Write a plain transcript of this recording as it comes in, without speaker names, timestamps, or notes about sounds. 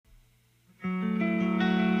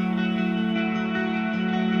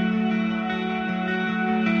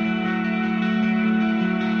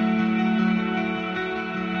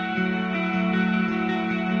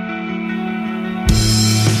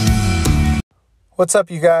What's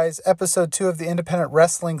up, you guys? Episode 2 of the Independent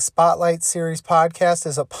Wrestling Spotlight Series podcast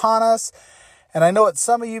is upon us. And I know what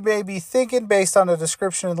some of you may be thinking based on the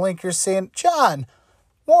description and link you're seeing. John,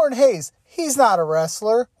 Warren Hayes, he's not a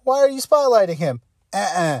wrestler. Why are you spotlighting him?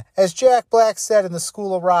 As Jack Black said in the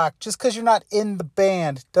School of Rock, just because you're not in the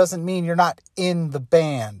band doesn't mean you're not in the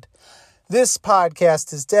band. This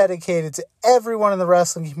podcast is dedicated to everyone in the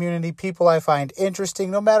wrestling community, people I find interesting,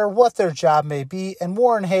 no matter what their job may be. And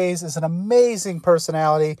Warren Hayes is an amazing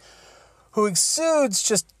personality who exudes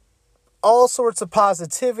just all sorts of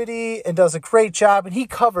positivity and does a great job. And he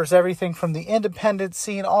covers everything from the independent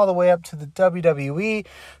scene all the way up to the WWE.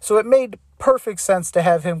 So it made perfect sense to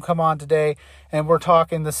have him come on today. And we're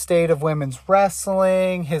talking the state of women's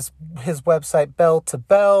wrestling, his website Bell to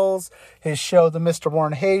Bells, his show, the Mr.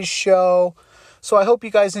 Warren Hayes Show. So I hope you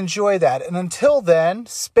guys enjoy that. And until then,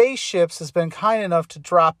 Spaceships has been kind enough to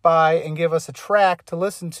drop by and give us a track to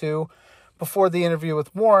listen to before the interview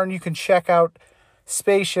with Warren. You can check out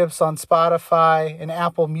Spaceships on Spotify and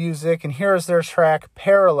Apple Music. And here's their track,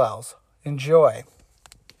 Parallels. Enjoy.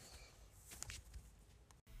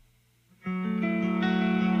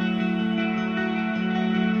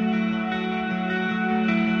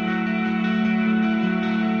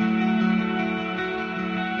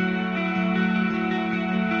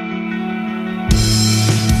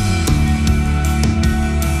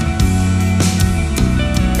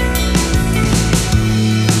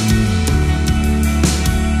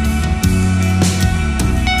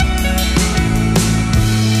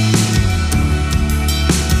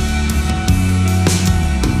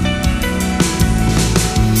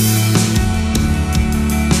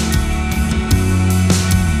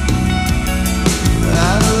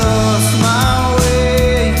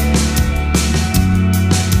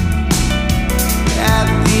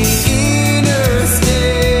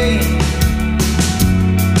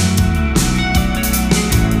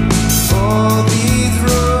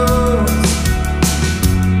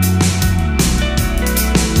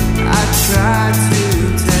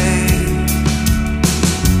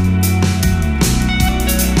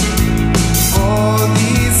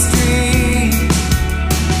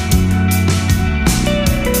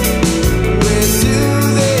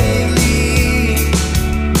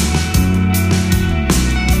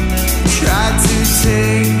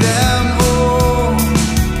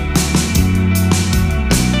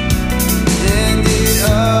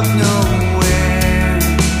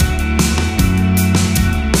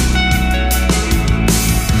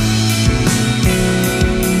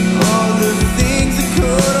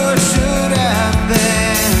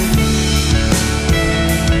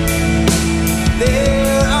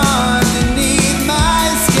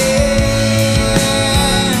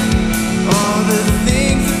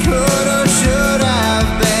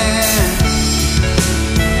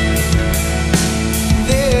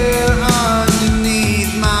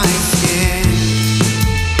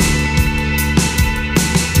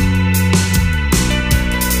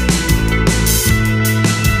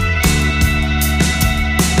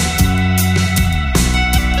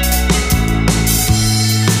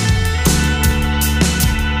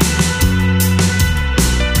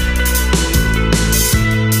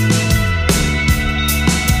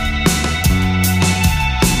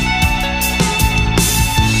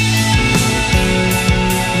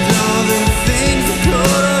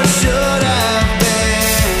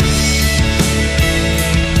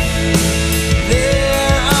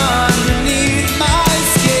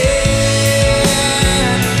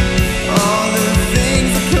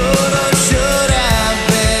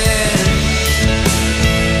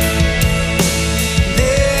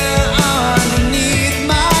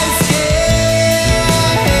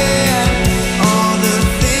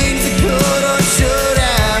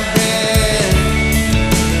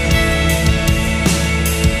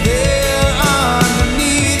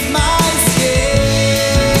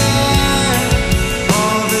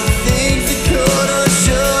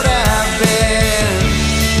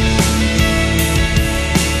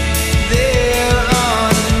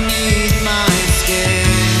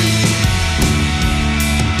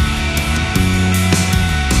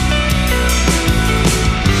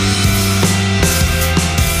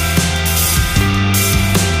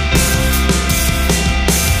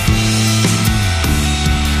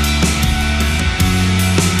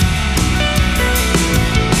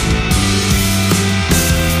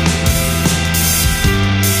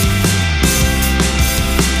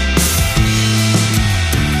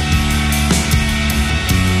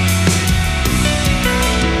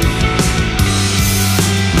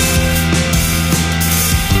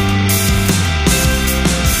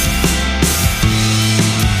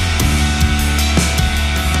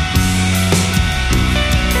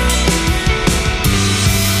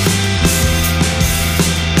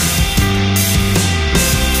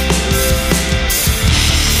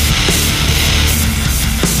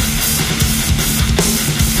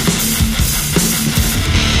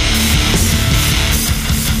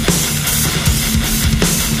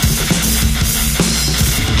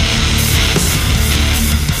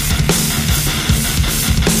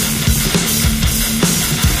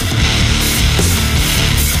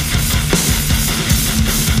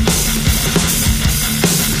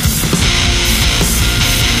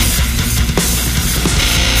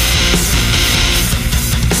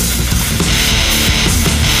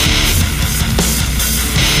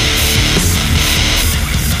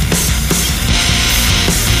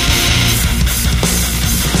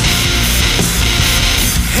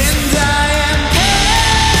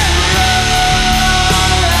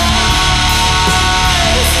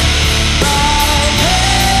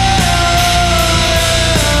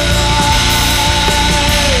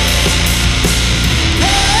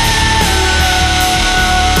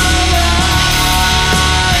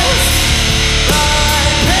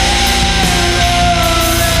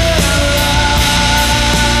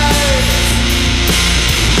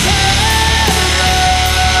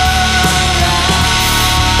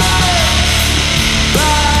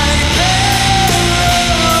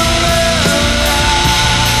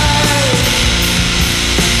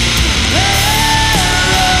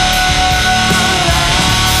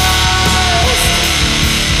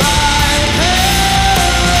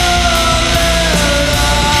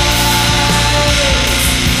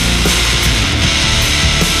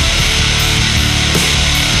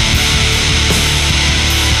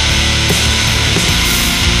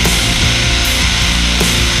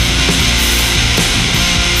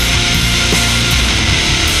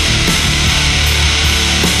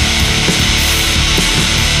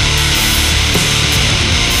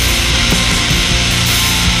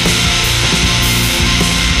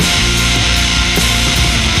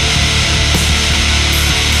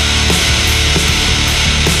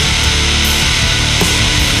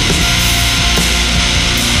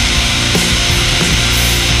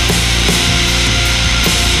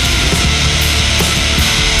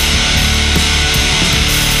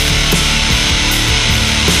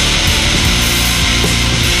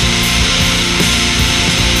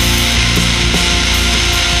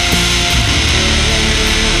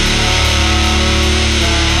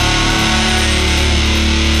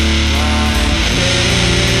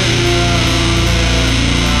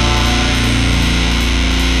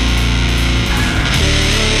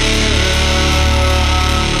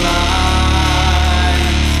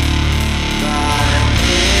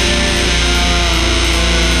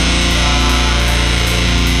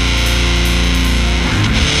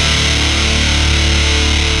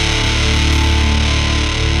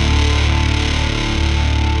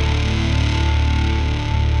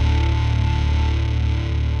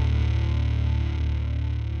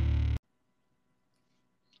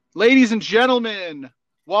 Ladies and gentlemen,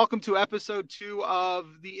 welcome to episode 2 of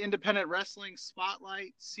the Independent Wrestling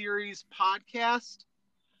Spotlight Series podcast.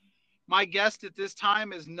 My guest at this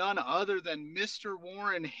time is none other than Mr.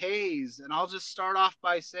 Warren Hayes. And I'll just start off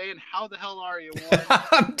by saying, how the hell are you, Warren?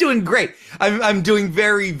 I'm doing great. I'm doing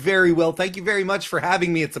very, very well. Thank you very much for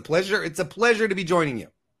having me. It's a pleasure. It's a pleasure to be joining you.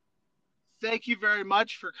 Thank you very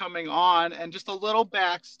much for coming on. And just a little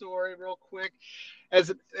backstory real quick.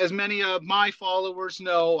 As many of my followers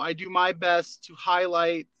know, I do my best to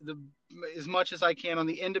highlight as much as I can on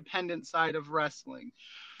the independent side of wrestling.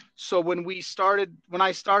 So when I started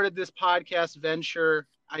this podcast venture,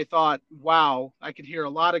 I thought, wow, I could hear a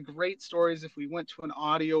lot of great stories if we went to an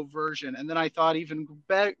audio version. And then I thought even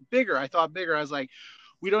bigger. I was like,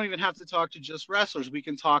 we don't even have to talk to just wrestlers. We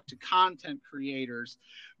can talk to content creators,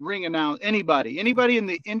 ring announce, anybody in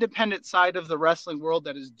the independent side of the wrestling world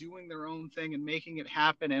that is doing their own thing and making it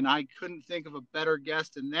happen. And I couldn't think of a better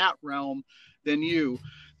guest in that realm than you,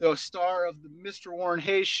 the star of the Mr. Warren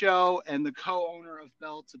Hayes Show and the co-owner of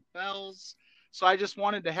Bell to Bells. So I just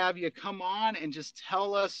wanted to have you come on and just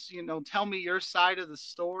tell me your side of the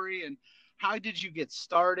story and how did you get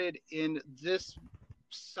started in this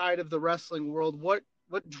side of the wrestling world? What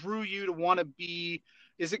drew you to want to be,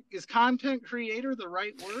 is content creator the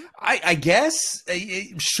right word? I guess,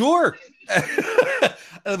 sure.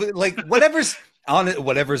 Like whatever's on it,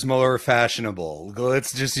 whatever's more fashionable.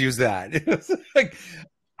 Let's just use that. Like,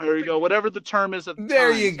 there you go. Whatever the term is.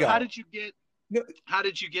 There you go. How did you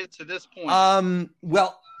get to this point?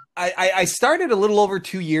 Well, I started a little over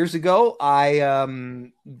 2 years ago. I've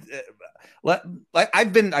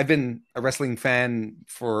been a wrestling fan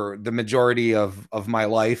for the majority of my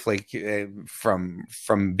life, like from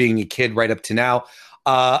being a kid right up to now.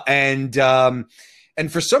 And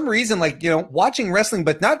for some reason, like, watching wrestling,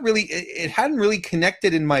 but not really, it hadn't really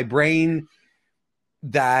connected in my brain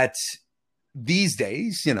that these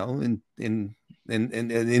days, in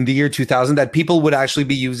the year 2000, that people would actually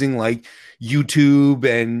be using like YouTube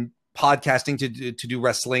and podcasting to do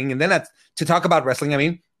wrestling. And then to talk about wrestling, I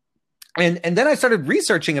mean, and then I started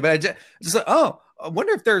researching about it. Just like, I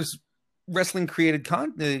wonder if there's wrestling created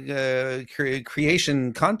content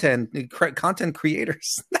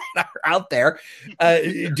creators that are out there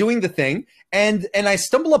doing the thing. And I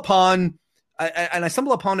stumble upon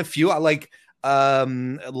a few. I like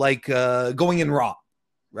Going in Raw,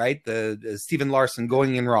 right? The Stephen Larson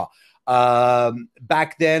Going in Raw.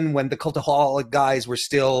 Back then when the Cultaholic guys were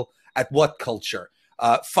still at What Culture.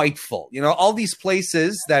 Fightful, all these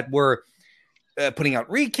places that were putting out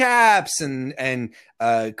recaps and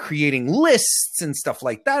creating lists and stuff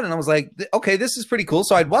like that. And I was like, okay, this is pretty cool.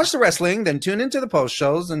 So I'd watch the wrestling, then tune into the post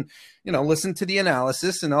shows and, listen to the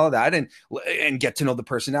analysis and all that and get to know the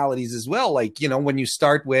personalities as well. Like, when you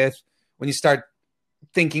start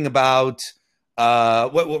thinking about,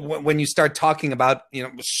 when you start talking about,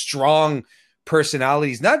 strong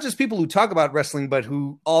personalities, not just people who talk about wrestling, but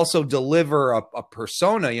who also deliver a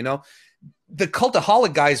persona. The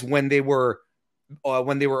Cultaholic guys, when they were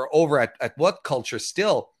over at What Culture,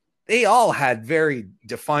 still, they all had very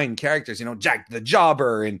defined characters. Jack the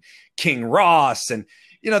Jobber and King Ross, and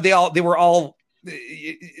there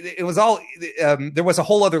was a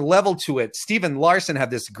whole other level to it. Stephen Larson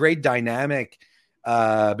had this great dynamic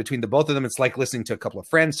between the both of them. It's like listening to a couple of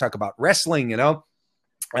friends talk about wrestling.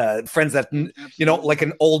 Friends that like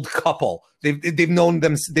an old couple. They've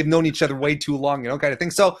known each other way too long, kind of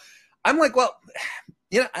thing. So I'm like, well,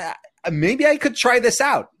 maybe I could try this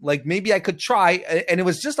out. Like maybe I could try, and it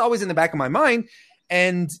was just always in the back of my mind.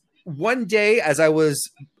 And one day, as I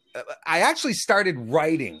actually started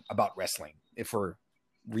writing about wrestling. If we're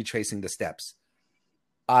retracing the steps,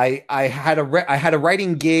 I had a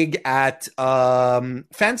writing gig at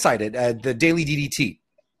Fansided at the Daily DDT.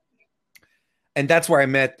 And that's where I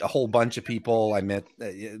met a whole bunch of people. I met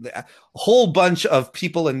a whole bunch of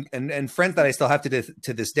people and friends that I still have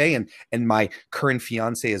to this day. And my current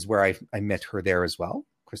fiance is where I met her there as well,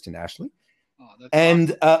 Kristen Ashley. Oh, that's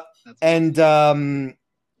awesome.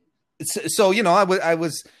 So I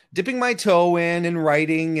was dipping my toe in and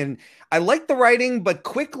writing, and I liked the writing, but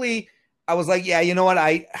quickly I was like, yeah, you know what?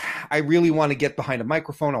 I really want to get behind a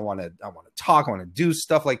microphone. I want to talk. I want to do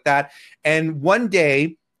stuff like that. And one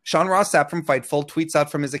day, Sean Ross Sapp from Fightful tweets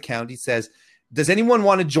out from his account. He says, does anyone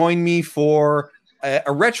want to join me for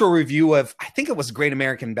a retro review of, I think it was Great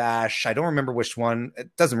American Bash. I don't remember which one.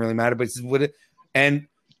 It doesn't really matter, but and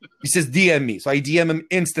he says, DM me. So I DM him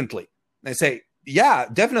instantly. And I say, yeah,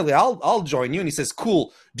 definitely. I'll join you. And he says,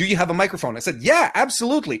 cool. Do you have a microphone? I said, yeah,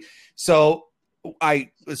 absolutely. So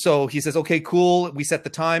he says, okay, cool. We set the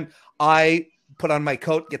time. I put on my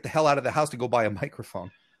coat, get the hell out of the house to go buy a microphone.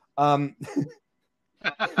 Um,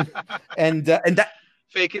 and that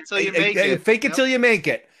fake it till you make it. Fake it till you make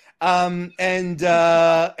it. And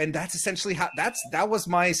that's essentially how that was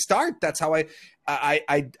my start. That's how I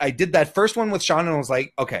did that first one with Sean, and I was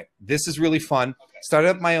like, okay, this is really fun. Started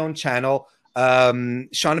up my own channel.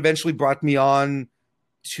 Sean eventually brought me on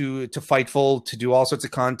to Fightful to do all sorts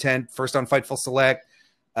of content. First on Fightful Select,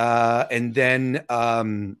 and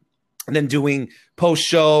then doing post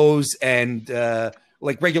shows and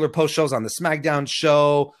like regular post shows on the SmackDown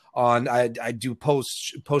show. I do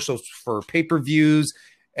post shows for pay-per-views,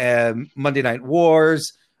 Monday Night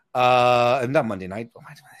Wars, not Monday night,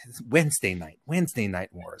 Wednesday night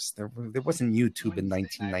Wars. There wasn't YouTube in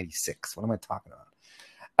 1996. What am I talking about?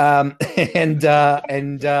 And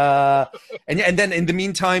then in the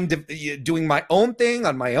meantime, doing my own thing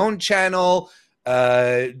on my own channel,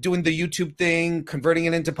 doing the YouTube thing, converting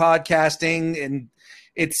it into podcasting, and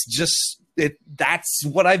it's just that's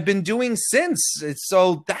what I've been doing since.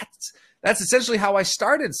 So that's essentially how I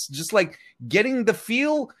started. It's just like getting the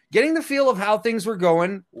feel of how things were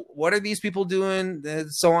going. What are these people doing?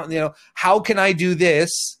 So on, how can I do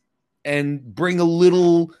this and bring a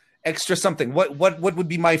little extra something? What would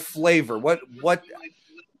be my flavor?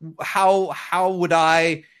 How would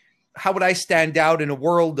I stand out in a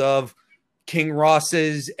world of King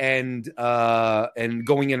Ross's and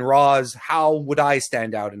Going in Raws? How would I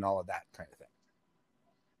stand out in all of that kind of thing?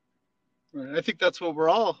 Right. I think that's what we're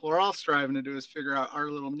all striving to do, is figure out our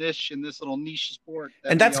little niche in this little niche sport.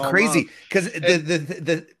 And that's crazy, because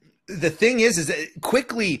the thing is that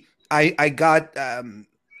quickly I got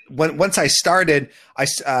once I started,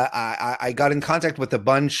 I got in contact with a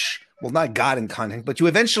bunch. Well, not got in contact, but you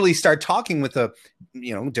eventually start talking with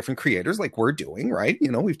different creators like we're doing, right?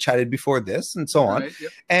 We've chatted before this and so on, right,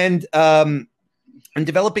 yep. And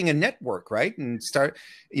developing a network, right? And start,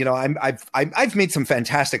 I've made some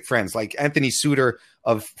fantastic friends, like Anthony Suter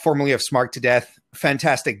formerly of Smart to Death,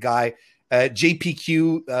 fantastic guy.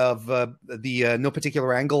 JPQ of the No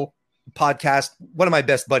Particular Angle podcast, one of my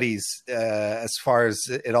best buddies as far as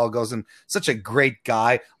it all goes, and such a great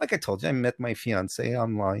guy. Like I told you, I met my fiance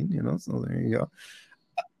online, so there you go.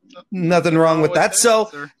 Nothing wrong with that.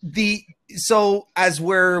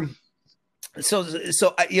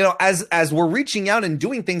 As we're reaching out and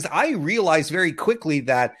doing things, I realized very quickly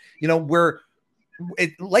that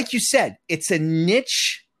like you said, it's a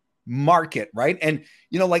niche market, right? And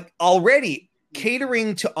like already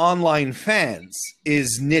catering to online fans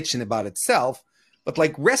is niche in about itself, but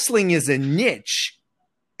like wrestling is a niche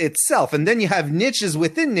itself. And then you have niches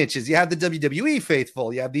within niches. You have the WWE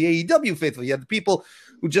faithful, you have the AEW faithful, you have the people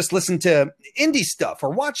who just listen to indie stuff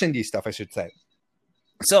or watch indie stuff, I should say.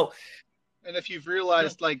 So, and if you've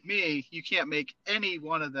realized, like me, you can't make any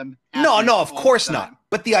one of them happy. No, of course not.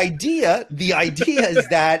 But the idea is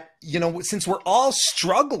that, since we're all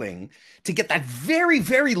struggling to get that very,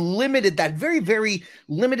 very limited,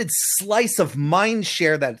 slice of mind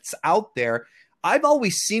share that's out there, I've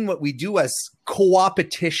always seen what we do as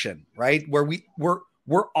co-opetition, right? Where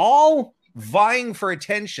we're all vying for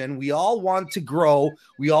attention. We all want to grow.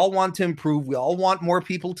 We all want to improve. We all want more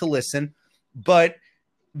people to listen, but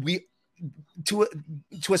to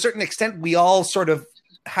a certain extent, we all sort of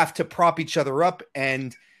have to prop each other up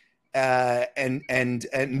and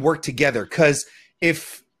work together. Because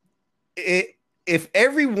if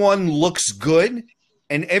everyone looks good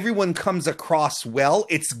and everyone comes across well,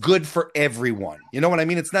 it's good for everyone. You know what I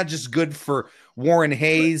mean? It's not just good for Warren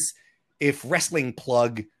Hayes. If Wrestling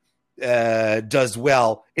Plug does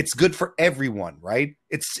well, it's good for everyone, right?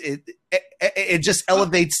 It just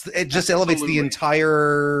elevates the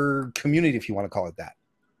entire community, if you want to call it that.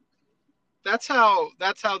 That's how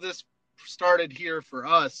this started here for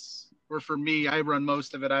us, or for me. I run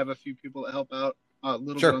most of it. I have a few people that help out a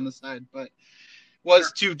little bit on the side, but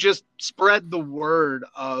was to just spread the word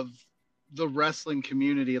of the wrestling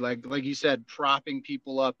community. Like you said, propping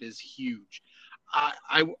people up is huge.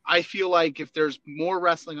 I feel like if there's more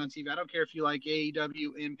wrestling on TV, I don't care if you like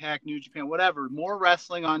AEW, Impact, New Japan, whatever, more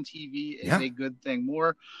wrestling on TV is a good thing.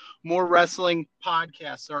 More wrestling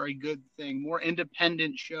podcasts are a good thing. More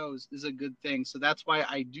independent shows is a good thing. So that's why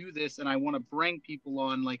I do this, and I want to bring people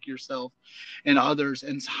on like yourself and others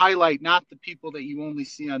and highlight not the people that you only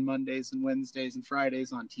see on Mondays and Wednesdays and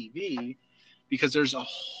Fridays on TV, because there's a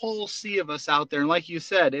whole sea of us out there. And like you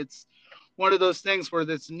said, it's one of those things where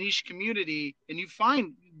this niche community, and you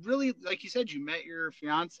find really, like you said, you met your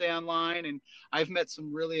fiance online, and I've met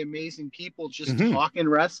some really amazing people just talking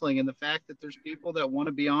wrestling. And the fact that there's people that want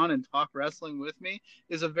to be on and talk wrestling with me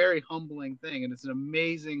is a very humbling thing. And it's an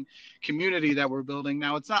amazing community that we're building.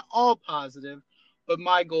 Now, it's not all positive, But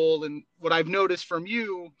my goal, and what I've noticed from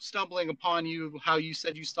you, stumbling upon you, how you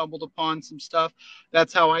said you stumbled upon some stuff,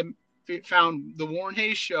 that's how I found the Warren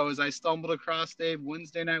Hayes show. As I stumbled across Dave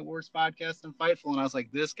Wednesday Night Wars podcast and Fightful, and I was like,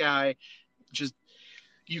 this guy just,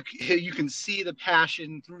 you can see the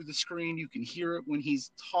passion through the screen. You can hear it when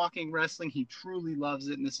he's talking wrestling. He truly loves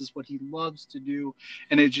it, and this is what he loves to do.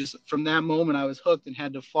 And it just, from that moment, I was hooked and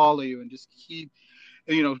had to follow you and just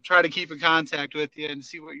try to keep in contact with you and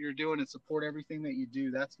see what you're doing and support everything that you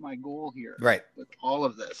do. That's my goal here, right, with all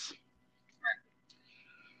of this.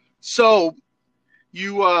 So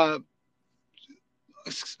you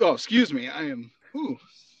excuse me, I am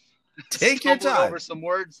take your time over some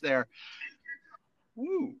words there.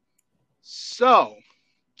 So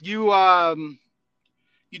you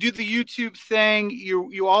do the YouTube thing.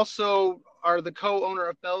 You also are the co-owner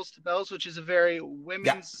of Bells to Bells, which is a very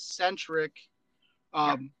women's centric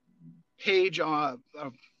page on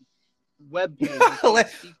web page.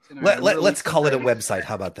 Let's call it a website.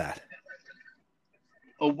 How about that?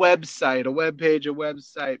 A website, a web page, a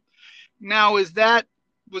website. Now, was that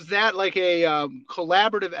like a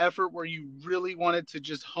collaborative effort where you really wanted to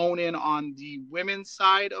just hone in on the women's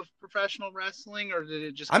side of professional wrestling, or did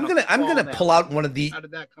it just? I'm gonna pull out one of the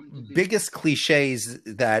biggest cliches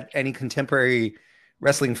that any contemporary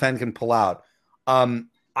wrestling fan can pull out. The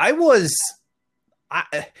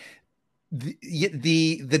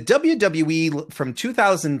WWE from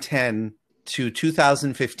 2010 to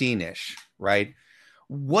 2015 ish, right?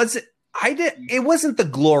 It wasn't the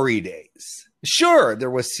glory days. Sure, there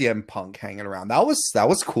was CM Punk hanging around. That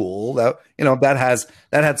was cool. That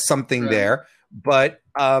had something there, but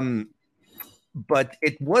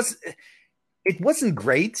it wasn't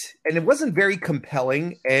great, and it wasn't very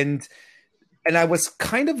compelling, and I was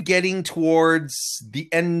kind of getting towards the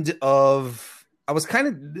end of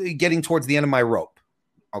my rope.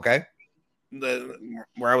 Okay,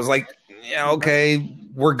 where I was like, yeah, okay,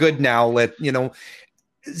 we're good now.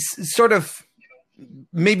 Sort of.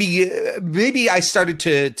 Maybe I started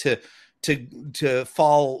to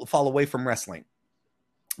fall away from wrestling,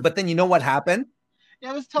 but then you know what happened?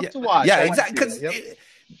 Yeah, it was tough to watch. Yeah, exactly. Because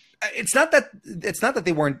it's not that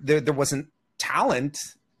they weren't there. There wasn't talent.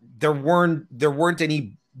 There weren't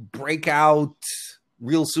any breakout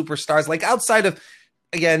real superstars like outside of,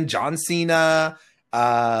 again, John Cena.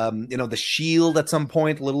 The Shield at some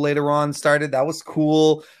point a little later on started. That was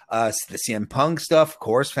cool. The CM Punk stuff, of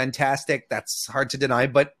course, fantastic. That's hard to deny.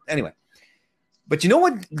 But anyway, you know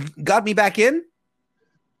what got me back in?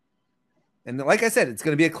 And like I said, it's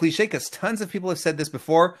going to be a cliche because tons of people have said this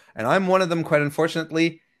before, and I'm one of them, quite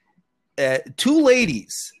unfortunately. Two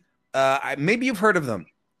ladies, maybe you've heard of them,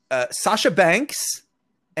 Sasha Banks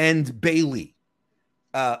and Bayley.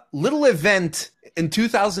 Little event in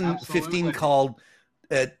 2015 Absolutely. Called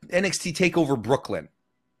NXT TakeOver Brooklyn.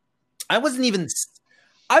 I wasn't even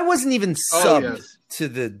subbed to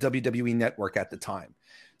the WWE network at the time.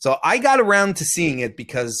 So I got around to seeing it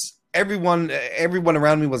because everyone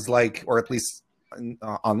around me was like, or at least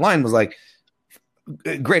online was like,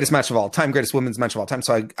 greatest match of all time, greatest women's match of all time.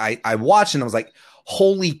 So I watched and I was like,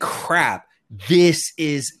 holy crap, this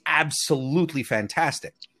is absolutely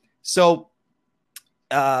fantastic. So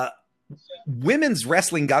women's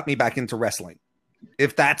wrestling got me back into wrestling.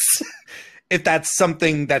 If that's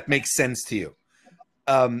something that makes sense to you.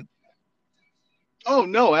 Oh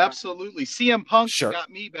no, absolutely. CM Punk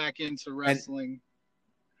got me back into wrestling.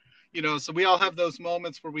 So we all have those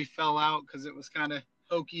moments where we fell out because it was kind of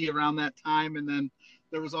hokey around that time, and then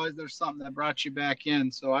there's something that brought you back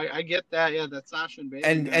in. So I get that. Yeah, that's Sasha and Bayley.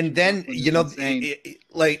 And then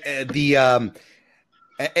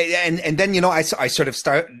And then I sort of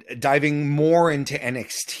start diving more into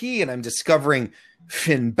NXT, and I'm discovering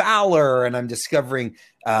Finn Balor, and I'm discovering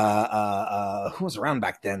who was around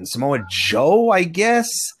back then, Samoa Joe, I guess,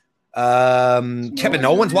 Kevin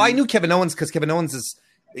Owens. Well, I knew Kevin Owens because Kevin Owens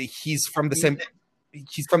he's from the same.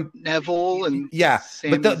 He's from Neville and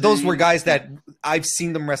but those were guys that I've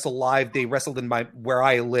seen them wrestle live. They wrestled in where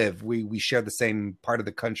I live. We share the same part of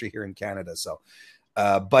the country here in Canada. So,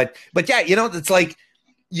 but yeah, it's like.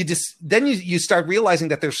 You start realizing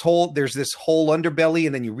that there's this whole underbelly,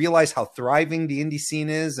 and then you realize how thriving the indie scene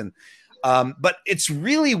is, and but it's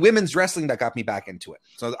really women's wrestling that got me back into it.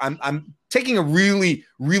 So I'm taking a really,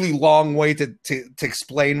 really long way to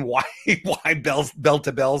explain why Bell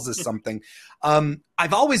to Bells is something.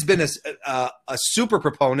 I've always been a super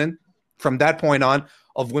proponent from that point on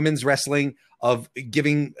of women's wrestling, of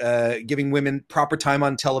giving women proper time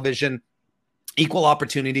on television, equal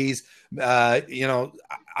opportunities.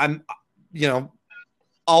 I'm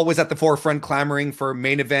always at the forefront clamoring for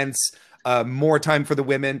main events, more time for the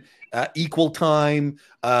women. equal time,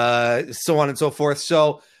 so on and so forth.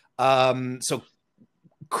 So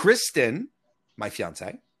Kristen, my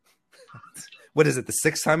fiance, what is it? The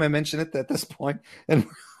sixth time I mention it at this point, and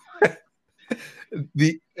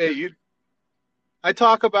I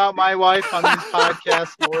talk about my wife on these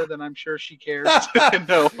podcasts more than I'm sure she cares to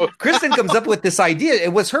know. Kristen comes up with this idea.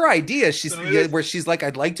 It was her idea. Where she's like,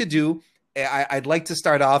 I'd like to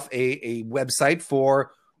start off a website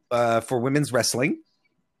for women's wrestling.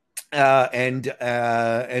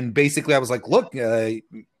 And basically I was like, look,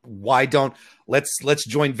 why don't let's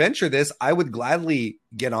joint venture this. I would gladly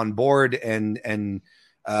get on board and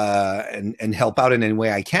help out in any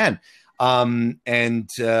way I can.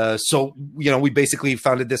 So, we basically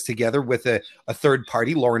founded this together with a third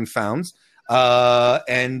party, Lauren Founds. So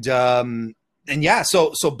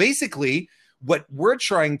basically what we're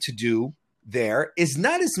trying to do there is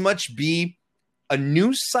not as much be a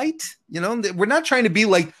news site. We're not trying to be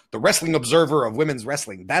like the Wrestling Observer of women's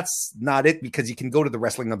wrestling. That's not it, because you can go to the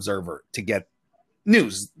Wrestling Observer to get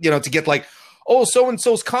news, to get like, oh,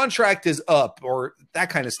 so-and-so's contract is up or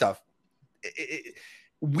that kind of stuff.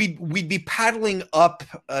 We'd be paddling up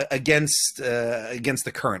against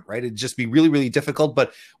the current, right? It'd just be really, really difficult.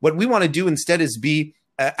 But what we want to do instead is be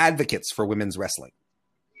advocates for women's wrestling.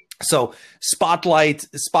 So spotlight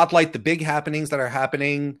the big happenings that are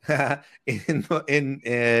happening in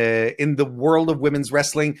the world of women's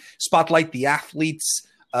wrestling. Spotlight the athletes,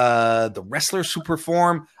 the wrestlers who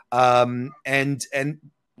perform, and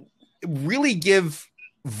really give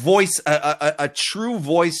voice a true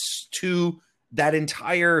voice to that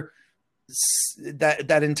entire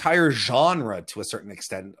genre to a certain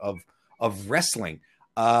extent of wrestling,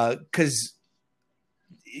 because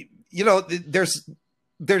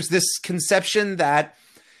there's this conception that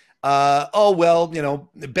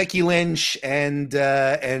Becky Lynch and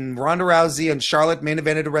Ronda Rousey and Charlotte main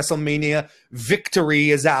evented at WrestleMania,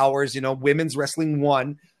 victory is ours, women's wrestling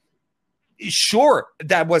won. Sure,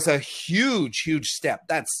 that was a huge step.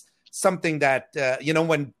 That's something that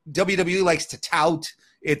when WWE likes to tout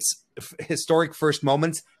its historic first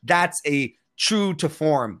moments, that's a true to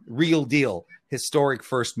form, real deal historic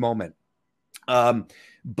first moment.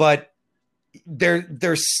 But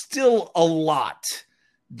there's still a lot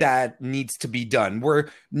that needs to be done. We're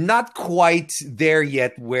not quite there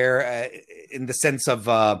yet, where in the sense of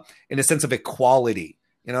equality,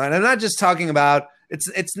 and I'm not just talking about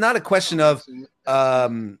it's not a question of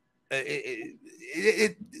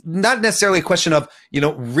not necessarily a question of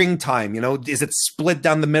ring time. Is it split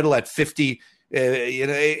down the middle at 50?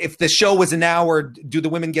 If the show was an hour, do the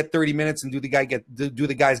women get 30 minutes and do the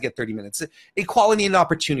guys get 30 minutes? Equality in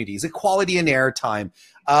opportunities, equality in airtime.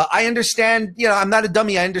 I understand, I'm not a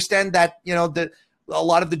dummy. I understand that, a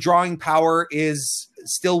lot of the drawing power is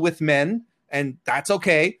still with men, and that's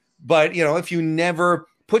okay. But, if you never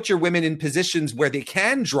put your women in positions where they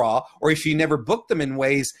can draw, or if you never book them in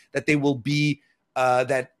ways that they will be,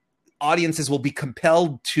 that audiences will be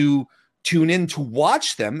compelled to tune in to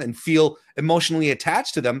watch them and feel emotionally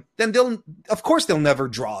attached to them, then they'll never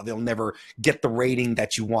draw. They'll never get the rating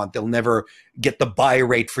that you want. They'll never get the buy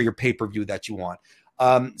rate for your pay-per-view that you want.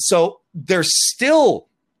 So there's still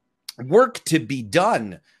work to be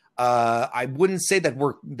done. I wouldn't say that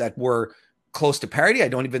we're close to parity. I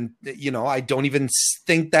don't even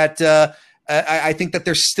think that, I think that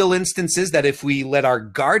there's still instances that if we let our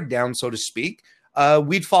guard down, so to speak,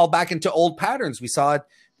 we'd fall back into old patterns. We saw it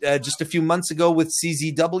just a few months ago with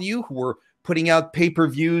CZW, who were putting out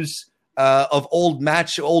pay-per-views of old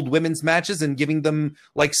women's matches and giving them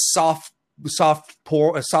like soft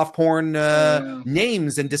porn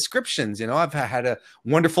names and descriptions. I've had a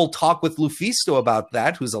wonderful talk with Lufisto about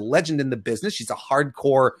that, who's a legend in the business. She's a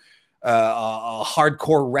hardcore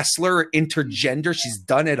wrestler, intergender. She's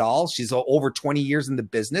done it all. She's over 20 years in the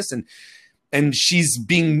business, and she's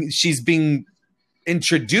being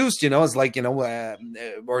introduced, as like, or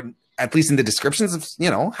at least in the descriptions of,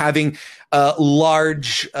 having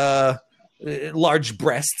large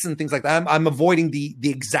breasts and things like that. I'm avoiding the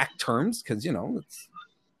exact terms because, at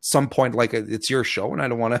some point, like it's your show and I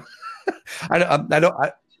don't want to,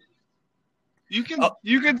 You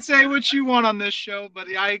can say what you want on this show, but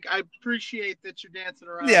I appreciate that you're dancing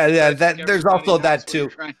around. Yeah. There's also that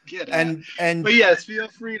too. But yes, feel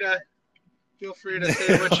free to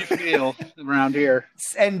say what you feel around here.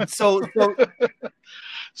 And so sure.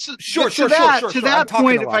 To that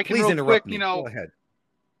point, if I can, please real interrupt quick, me. Go ahead.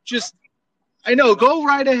 Go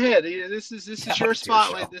right ahead. This is your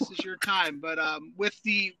spotlight. This is your time. But with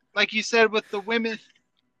like you said, with the women,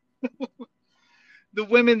 the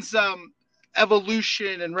women's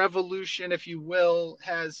evolution and revolution, if you will,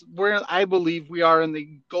 I believe we are in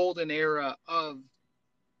the golden era of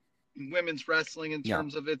women's wrestling in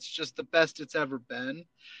terms of it's just the best it's ever been,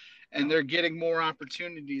 and they're getting more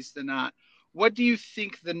opportunities than not. What do you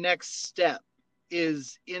think the next step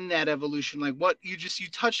is in that evolution? Like what you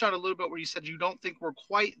touched on a little bit where you said you don't think we're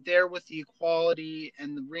quite there with the equality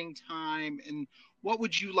and the ring time, and what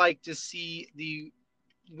would you like to see the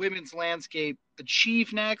women's landscape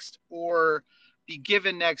achieve next or be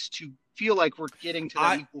given next to feel like we're getting to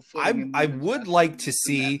that equal footing? I would like to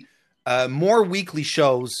see more weekly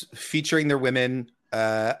shows featuring their women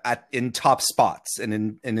in top spots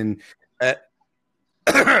and in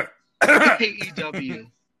AEW.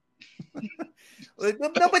 No,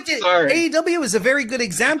 but AEW is a very good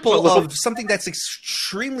example of something that's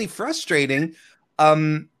extremely frustrating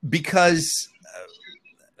because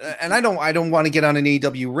and I don't want to get on an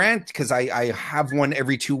AEW rant because I have one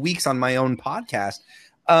every 2 weeks on my own podcast.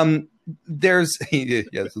 There's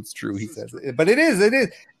yes, it's true. He says it, but it is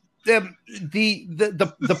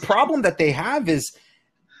the problem that they have is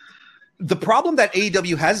the problem that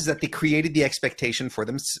AEW has is that they created the expectation for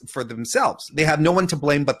themselves. They have no one to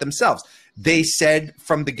blame but themselves. They said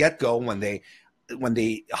from the get-go when they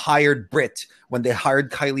hired Britt, when they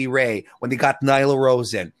hired Kylie Rae, when they got Nyla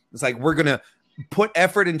Rose in, it's like we're gonna put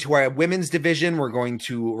effort into our women's division. We're going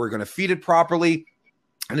to feed it properly,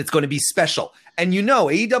 and it's going to be special. And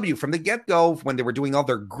AEW from the get-go when they were doing all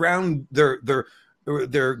their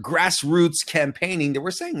grassroots campaigning, they were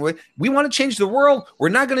saying, we want to change the world. We're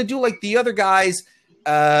not going to do like the other guys.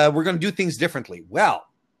 We're going to do things differently. Well,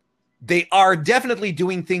 they are definitely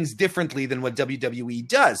doing things differently than what WWE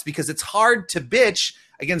does, because it's hard to bitch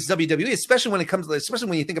against WWE, especially when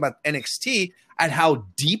you think about NXT and how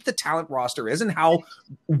deep the talent roster is and how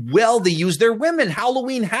well they use their women.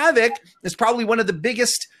 Halloween Havoc is probably one of the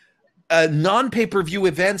biggest non-pay-per-view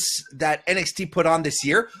events that NXT put on this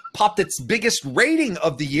year, popped its biggest rating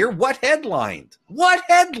of the year. What headlined? Io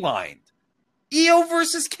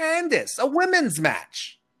versus Candice, a women's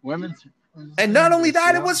match. And not only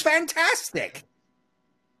that, it was fantastic.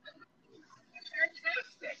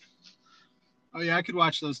 Oh yeah, I could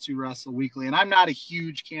watch those two wrestle weekly, and I'm not a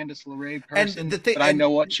huge Candice LeRae person, but I know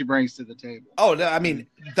what she brings to the table. Oh, I mean,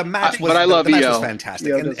 the match was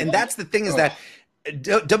fantastic, and that's the thing is that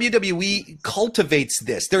WWE cultivates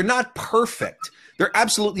this. They're not perfect. They're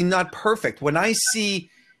absolutely not perfect. When I see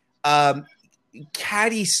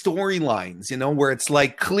catty storylines, where it's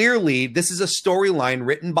like clearly this is a storyline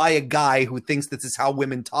written by a guy who thinks this is how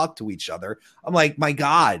women talk to each other, I'm like, my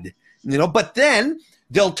God, but then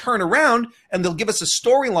they'll turn around and they'll give us a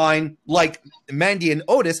storyline like Mandy and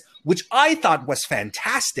Otis, which I thought was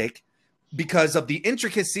fantastic because of the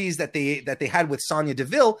intricacies that they had with Sonya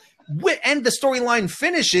Deville. And the storyline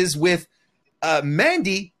finishes with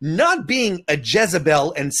Mandy not being a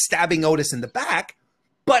Jezebel and stabbing Otis in the back,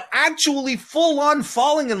 but actually full on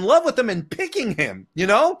falling in love with him and picking him,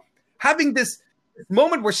 having this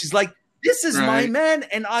moment where she's like, this is my man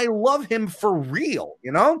and I love him for real,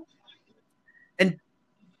 And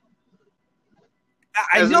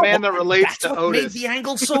as a man that relates to Otis, made the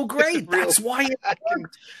angle so great. That's why it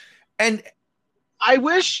worked. And I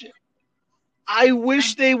wish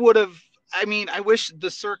they would have. I mean, I wish the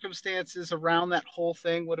circumstances around that whole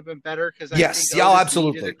thing would have been better because I think Otis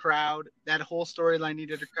absolutely needed a crowd. That whole storyline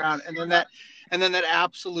needed a crowd, and then that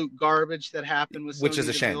absolute garbage that happened with which is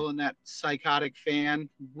a shame. And that psychotic fan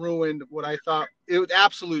ruined what I thought. It was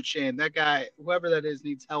absolute shame. That guy, whoever that is,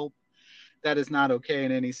 needs help. That is not okay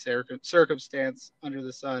in any circumstance under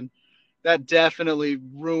the sun. That definitely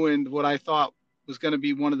ruined what I thought was going to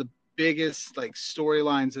be one of the biggest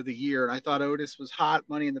storylines of the year. And I thought Otis was hot,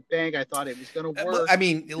 Money in the Bank. I thought it was going to work. I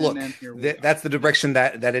mean, look, that's the direction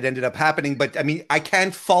that it ended up happening. But I mean, I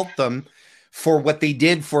can't fault them for what they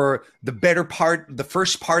did for the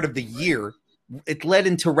first part of the year. It led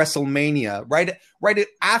into WrestleMania, right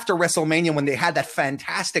after WrestleMania, when they had that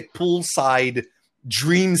fantastic poolside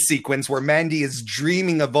dream sequence where Mandy is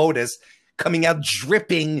dreaming of Otis coming out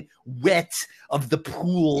dripping wet of the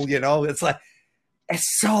pool. It's like,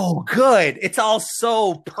 it's so good. It's all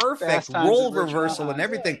so perfect. Role reversal and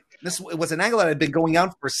everything. This was an angle that had been going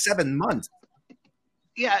on for 7 months.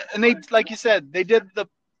 Yeah, and they, like you said, they did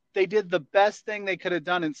the best thing they could have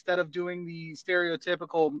done instead of doing the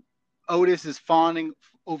stereotypical Otis is fawning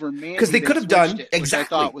over Mandy. Because they could have done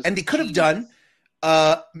exactly, and they could have done.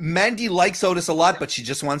 Mandy likes Otis a lot, but she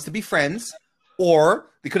just wants to be friends.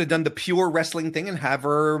 Or they could have done the pure wrestling thing and have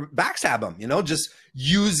her backstab him. Just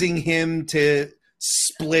using him to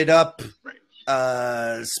split up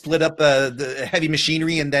the heavy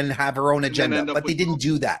machinery and then have her own agenda. But they didn't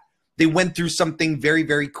do that. they went through something very,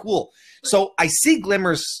 very cool. So I see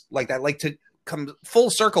glimmers like that. Like, to come full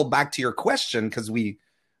circle back to your question, because we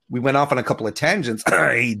went off on a couple of tangents.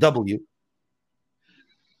 AEW.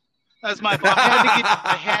 That's my.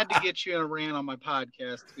 I had to get you in a rant on my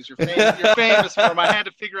podcast because you're famous for them. I had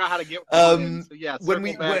to figure out how to get one in. So yeah,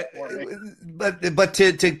 but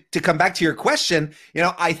to come back to your question,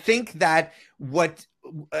 I think that what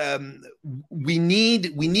we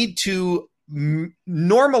need to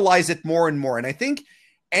normalize it more and more, and I think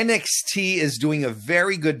NXT is doing a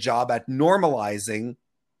very good job at normalizing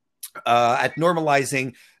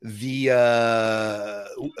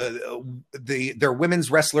their women's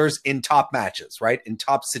wrestlers in top matches, right? In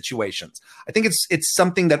top situations. I think it's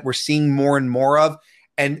something that we're seeing more and more of,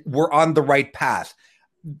 and we're on the right path.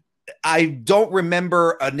 I don't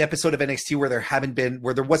remember an episode of NXT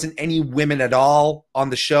where there wasn't any women at all on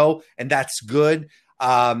the show, and that's good.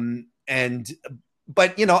 But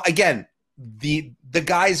again, the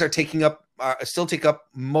guys are still take up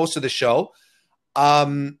most of the show.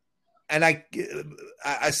 And I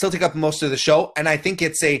still take up most of the show, and I think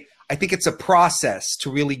it's a process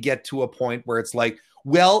to really get to a point where it's like,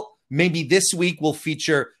 well, maybe this week we'll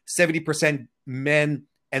feature 70% men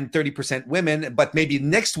and 30% women, but maybe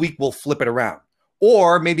next week we'll flip it around,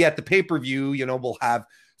 or maybe at the pay-per-view, we'll have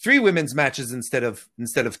 3 women's matches instead of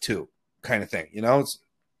 2, kind of thing. It's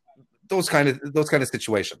those kind of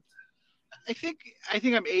situations. I think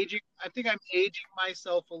I'm aging. I think I'm aging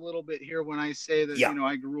myself a little bit here when I say that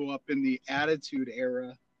I grew up in the Attitude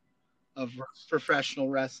Era of professional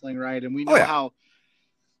wrestling, right? And we know how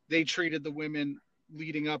they treated the women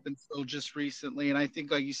leading up until just recently. And I think,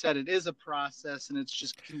 like you said, it is a process, and it's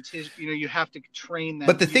just you have to train them.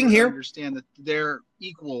 But the thing here, understand that they're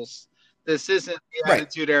equals. This isn't the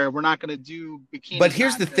Attitude Era. We're not going to do bikini. But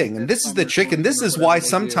here's the thing, and this is the trick, and this is why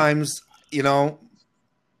sometimes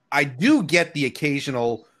I do get the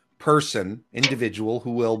occasional individual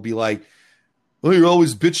who will be like, well, you're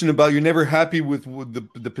always bitching about, you're never happy with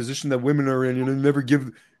the position that women are in. Never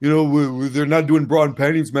give, they're not doing bra and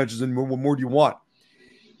panties matches anymore. What more do you want?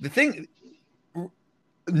 The thing,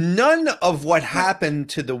 none of what happened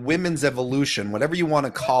to the women's evolution, whatever you want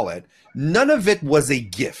to call it, none of it was a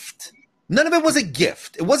gift. None of it was a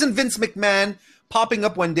gift. It wasn't Vince McMahon popping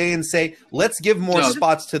up one day and say, let's give more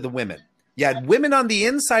spots to the women. You had women on the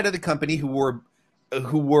inside of the company who were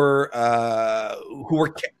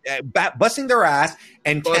busting their ass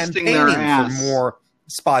and campaigning for more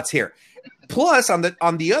spots here. Plus, on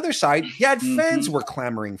the other side, you had fans who were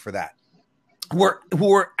clamoring for that, who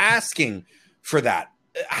were asking for that.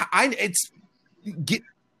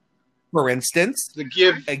 For instance,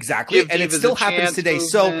 exactly, and it still happens today.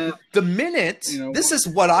 So the minute, this is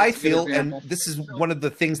what I feel, and this is one of the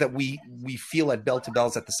things that we feel at Bell to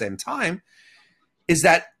Bells at the same time, is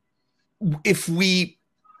that if we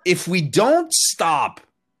don't stop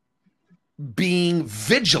being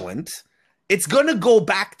vigilant, it's going to go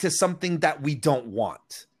back to something that we don't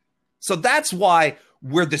want. So that's why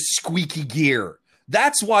we're the squeaky gear.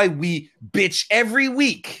 That's why we bitch every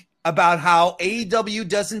week about how AEW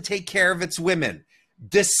doesn't take care of its women,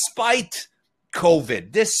 despite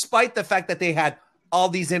COVID, despite the fact that they had all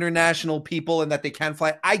these international people and that they can't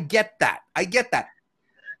fly. I get that.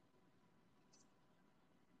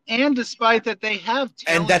 And despite that they have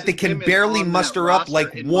and that they can barely muster up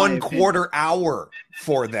like 1/4 hour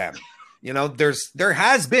for them. There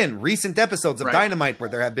has been recent episodes of Dynamite where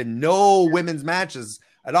there have been no women's matches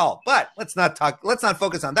at all. But let's not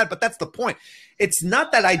focus on that. But that's the point. It's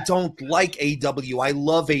not that I don't like AEW. I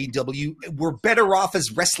love AEW. We're better off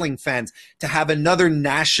as wrestling fans to have another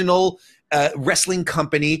national wrestling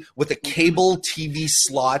company with a cable TV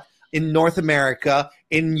slot in North America,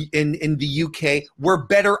 in the UK. We're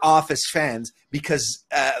better off as fans because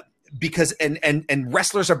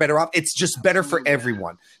wrestlers are better off. It's just better for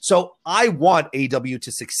everyone. So I want AEW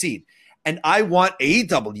to succeed, and I want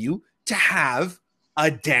AEW to have a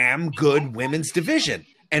damn good women's division.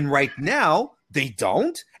 And right now they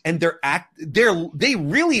don't, and they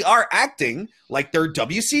really are acting like they're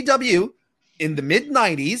WCW in the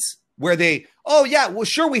mid-90s, where we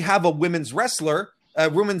have a women's wrestler, a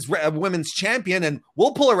women's champion, and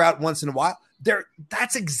we'll pull her out once in a while.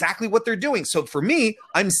 That's exactly what they're doing. So for me,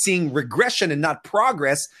 I'm seeing regression and not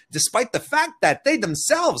progress, despite the fact that they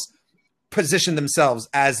themselves position themselves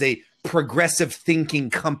as a progressive thinking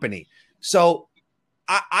company. So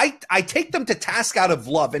I take them to task out of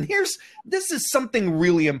love. And this is something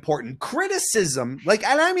really important. Criticism, and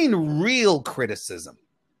I mean real criticism.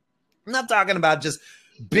 I'm not talking about just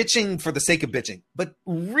bitching for the sake of bitching, but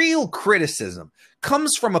real criticism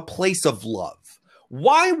comes from a place of love.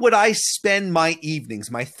 Why would I spend my evenings,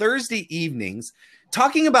 my Thursday evenings,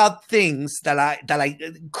 talking about things that I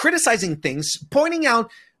criticizing things, pointing out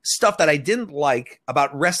stuff that I didn't like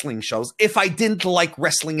about wrestling shows if I didn't like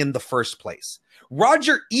wrestling in the first place?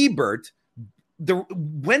 Roger Ebert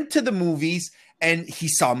went to the movies and he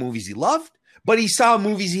saw movies he loved, but he saw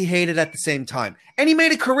movies he hated at the same time. And he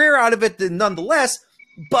made a career out of it nonetheless,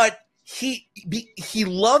 but he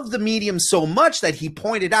loved the medium so much that he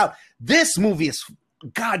pointed out, this movie is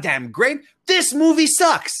goddamn great. This movie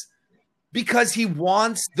sucks. Because he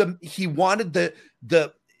wanted what he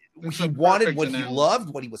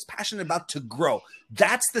loved, what he was passionate about to grow.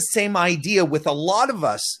 That's the same idea with a lot of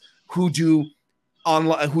us who do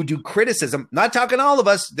criticism. Not talking all of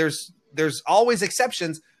us. There's always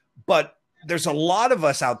exceptions, but there's a lot of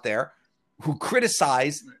us out there who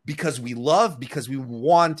criticize because we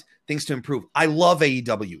want things to improve. I love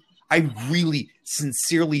AEW. I really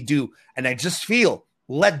sincerely do. And I just feel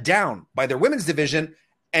let down by their women's division.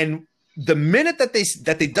 And the minute that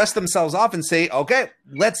they dust themselves off and say, okay,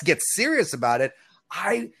 let's get serious about it,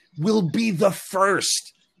 I will be the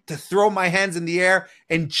first to throw my hands in the air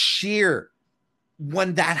and cheer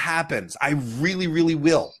when that happens. I really, really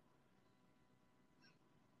will.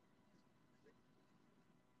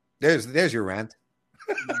 There's your rant.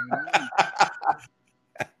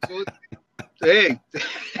 Hey,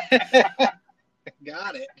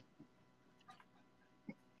 got it.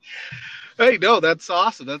 Hey, no, that's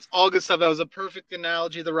awesome. That's all good stuff. That was a perfect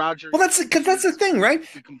analogy of the Roger. Well, that's the thing, right?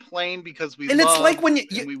 We complain because we it's like when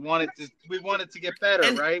we want it to get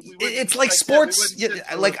better, right? It's like sports.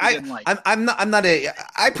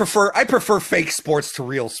 I prefer fake sports to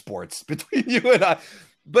real sports between you and I.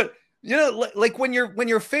 But like when your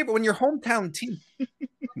hometown team.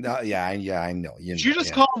 No, yeah, I know. Did you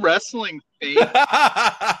just call wrestling fake?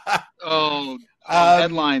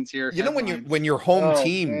 Headlines here. When your home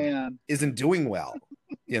team isn't doing well,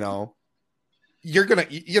 you're gonna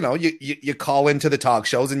you call into the talk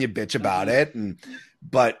shows and you bitch about it,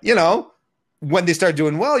 but when they start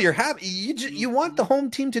doing well, you're happy. You want the home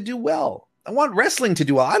team to do well. I want wrestling to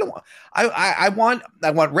do well. I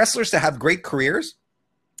want wrestlers to have great careers.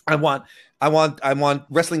 I want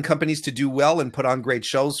wrestling companies to do well and put on great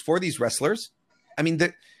shows for these wrestlers. I mean,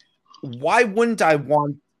 why wouldn't I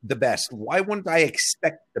want the best? Why wouldn't I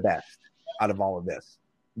expect the best out of all of this?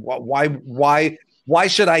 Why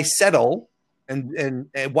should I settle? And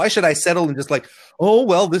why should I settle and just like, oh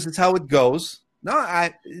well, this is how it goes? No,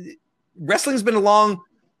 wrestling's been around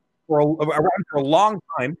for a long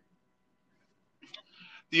time.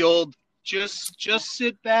 The old just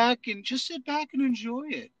sit back and enjoy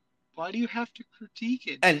it. Why do you have to critique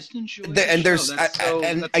it? Just enjoy it. And there's I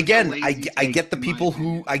get the people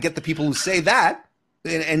who say that.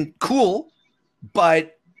 And cool,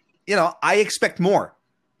 but I expect more.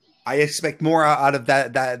 I expect more out of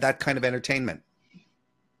that kind of entertainment.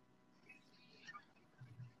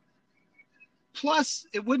 Plus,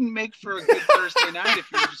 it wouldn't make for a good Thursday night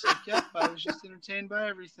if you were just like, "Yep, I was just entertained by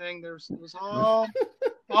everything." It was all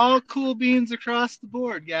cool beans across the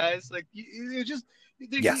board, guys. Like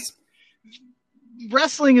yes,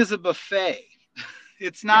 wrestling is a buffet.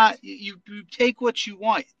 It's not you take what you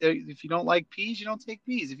want. If you don't like peas, you don't take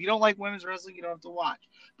peas. If you don't like women's wrestling, you don't have to watch.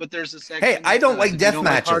 But there's a section. Hey, I don't like death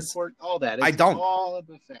matches. Like hardcore, all that. It's I don't. All a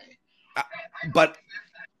buffet. But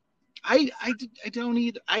I don't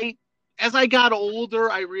either. As I got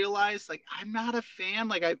older, I realized like I'm not a fan.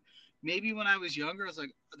 Like maybe when I was younger, I was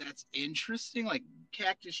like, oh, that's interesting. Like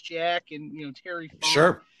Cactus Jack and Terry Funk.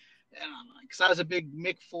 Sure. Because I was a big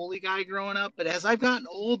Mick Foley guy growing up. But as I've gotten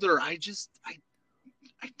older, I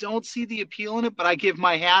don't see the appeal in it, but I give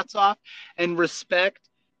my hats off and respect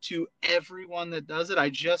to everyone that does it.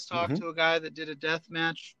 I just talked to a guy that did a death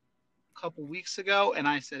match a couple weeks ago, and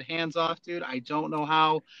I said, hands off, dude. I don't know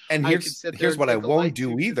how. And here's what I won't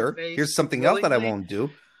do either. Here's something else that I won't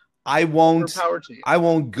do. I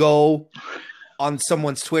won't go on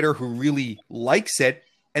someone's Twitter who really likes it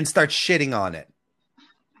and start shitting on it.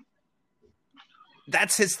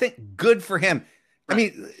 That's his thing. Good for him.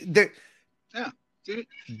 Right. I mean, Dude,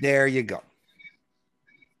 there you go.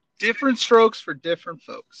 Different strokes for different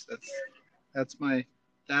folks. That's my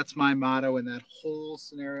motto in that whole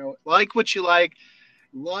scenario. Like what you like,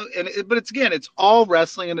 but it's all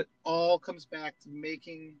wrestling, and it all comes back to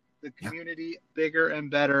making the community bigger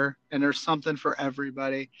and better. And there's something for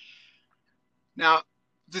everybody. Now,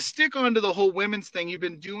 to stick on to the whole women's thing, you've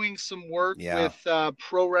been doing some work with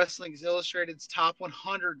Pro Wrestling Illustrated's Top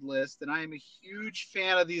 100 list, and I am a huge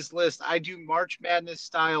fan of these lists. I do March Madness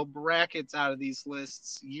style brackets out of these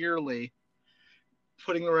lists yearly.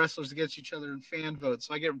 putting the wrestlers against each other in fan votes.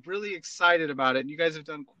 So I get really excited about it. And you guys have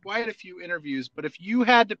done quite a few interviews. But if you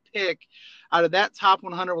had to pick out of that top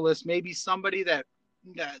 100 list, maybe somebody that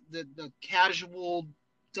the casual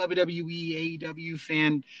WWE, AEW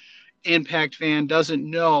fan, Impact fan doesn't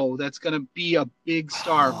know that's going to be a big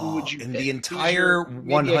star, who would you in pick? the entire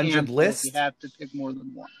 100 list? You have to pick more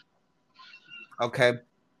than one. Okay.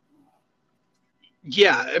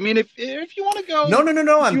 Yeah, I mean, if you want to go, no.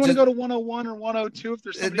 If you want to go to 101 or 102, if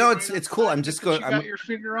there's somebody no, it's cool. I'm just going. You got your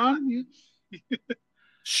finger on.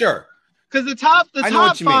 Sure. Because the top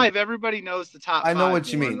five, everybody knows the top. I know five,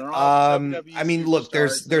 what you mean. WWE I mean, look,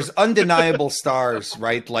 there's undeniable stars,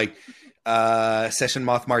 right? Like Session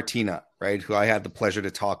Moth Martina, right? Who I had the pleasure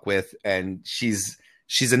to talk with, and she's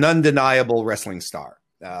an undeniable wrestling star.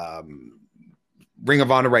 Ring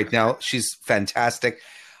of Honor right now, she's fantastic.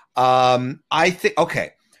 I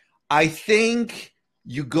think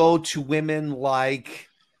you go to women like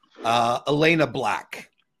Elena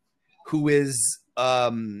Black, who is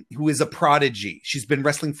a prodigy. She's been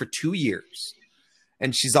wrestling for 2 years,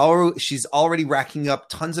 and she's already racking up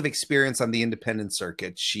tons of experience on the independent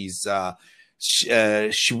circuit. She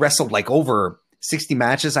wrestled like over 60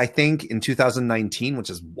 matches, I think, in 2019, which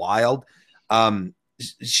is wild.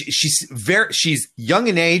 She's young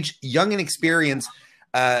in age, young in experience,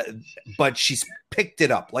 but she's picked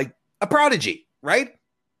it up like a prodigy, right?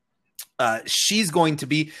 She's going to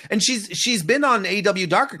be, and she's been on AEW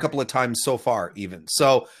Dark a couple of times so far, even.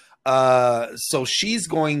 So she's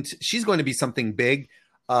going to be something big.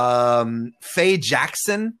 Faye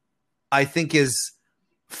Jackson, I think, is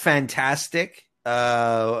fantastic.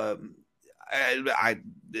 I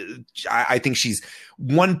think she's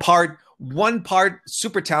one part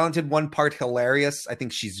super talented, one part hilarious. I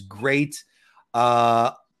think she's great.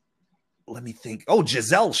 Let me think. Oh,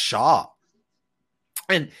 Giselle Shaw.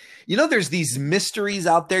 And, there's these mysteries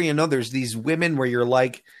out there. There's these women where you're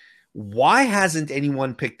like, why hasn't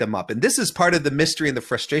anyone picked them up? And this is part of the mystery and the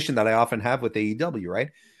frustration that I often have with AEW,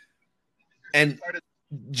 right? And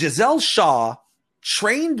Giselle Shaw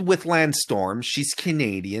trained with Lance Storm. She's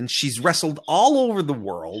Canadian. She's wrestled all over the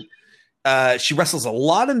world. She wrestles a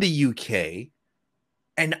lot in the UK.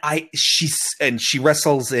 And she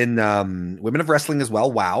wrestles in Women of Wrestling as well.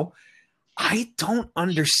 Wow. I don't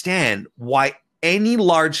understand why any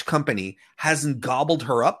large company hasn't gobbled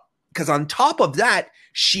her up, because on top of that,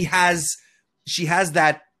 she has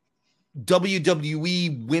that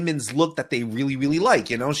WWE women's look that they really, really like.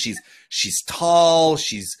 She's tall,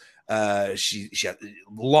 she has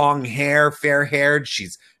long hair, fair haired,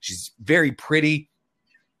 she's very pretty,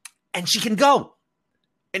 and she can go.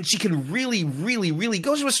 And she can really, really, really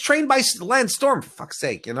go. She was trained by Lance Storm, for fuck's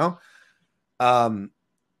sake,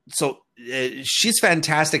 So she's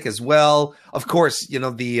fantastic as well. Of course, there's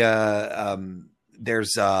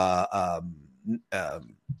I'm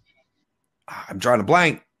drawing a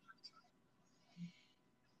blank.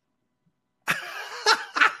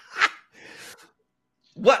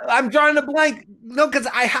 What? I'm drawing a blank. No, because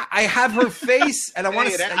I have her face, and I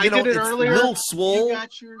want to. I did it earlier. Little Swole. You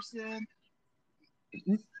got yours in.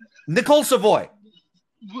 Nicole Savoy.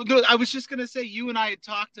 I was just gonna say, you and I had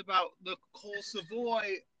talked about Nicole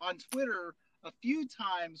Savoy on Twitter a few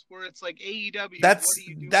times, where it's like AEW.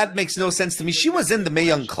 That makes no sense to me. She was in the Mae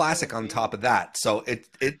Young Classic on top of that, so it.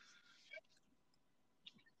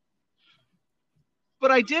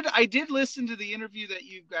 But I did listen to the interview that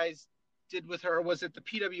you guys did with her. Or was it the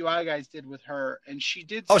PWI guys did with her? And she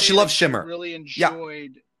did. Oh, she loves Shimmer. Really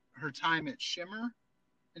enjoyed her time at Shimmer,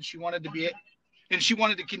 and she wanted to be. And she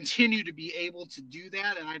wanted to continue to be able to do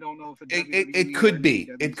that, and I don't know if it could be.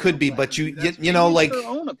 It could be, but you like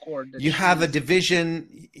you have a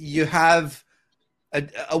division, you have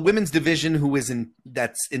a women's division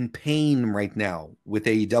that's in pain right now with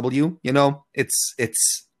AEW.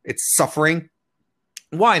 It's suffering.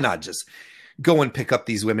 Why not just go and pick up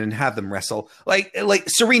these women and have them wrestle? Like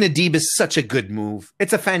Serena Deeb is such a good move.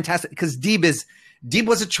 It's a fantastic, because Deeb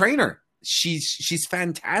was a trainer. She's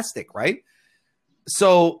fantastic, right?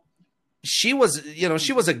 So she was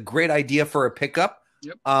a great idea for a pickup.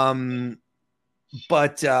 Yep.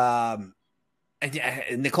 But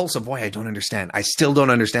Nicole Savoy, I don't understand. I still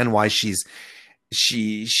don't understand why she's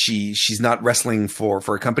not wrestling for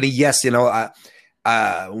a company. Yes,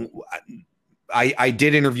 I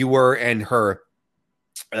did interview her, and her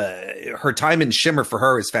time in Shimmer for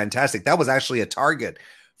her is fantastic. That was actually a target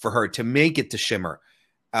for her to make it to Shimmer.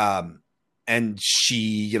 And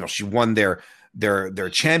she won their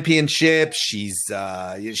championship. She's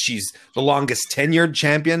the longest tenured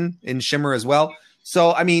champion in Shimmer as well.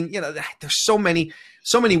 So I mean, there's so many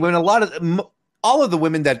women. All of the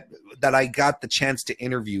women that that I got the chance to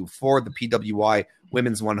interview for the PWI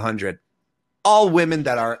Women's 100, all women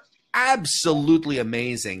that are absolutely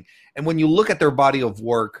amazing. And when you look at their body of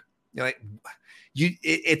work,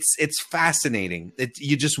 it's fascinating.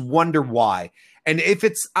 You just wonder why. And if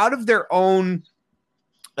it's out of their own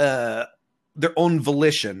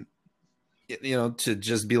volition, to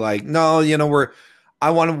just be like, no, I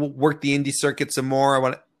want to work the indie circuit some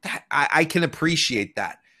more. I can appreciate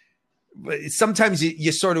that. But sometimes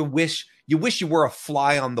you sort of wish you were a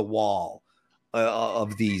fly on the wall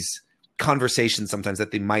of these conversations sometimes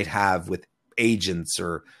that they might have with agents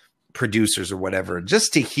or producers or whatever,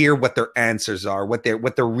 just to hear what their answers are, what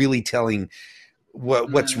they're really telling,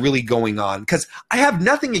 what's really going on. Because I have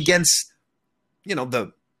nothing against,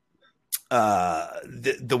 the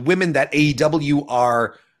women that AEW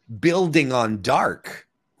are building on Dark,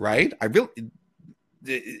 right?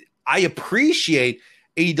 I appreciate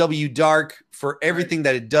AEW Dark for everything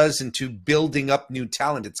that it does into building up new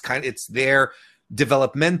talent. It's their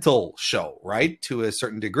developmental show, right? To a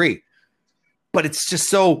certain degree, but it's just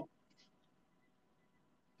so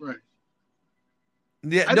right.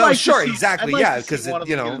 Yeah, no, sure, exactly. Yeah, because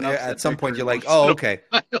at some point you're like, oh, okay.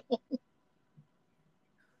 Like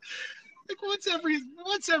once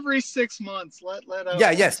every 6 months, let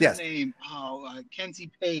yes. Name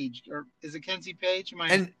Kenzie Page, or is it Kenzie Page?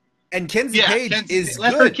 And Kenzie Page is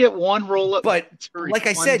let good. Her get one roll up, but like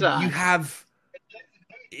I said, you have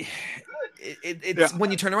it's when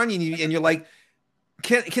you turn around and you're like,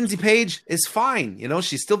 Kenzie Page is fine,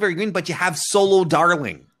 she's still very green, but you have Solo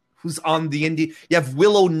Darling, who's on the indie. You have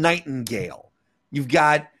Willow Nightingale. You've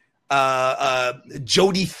got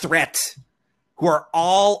Jody Threat, who are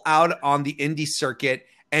all out on the indie circuit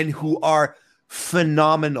and who are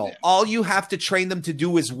phenomenal. Yeah. All you have to train them to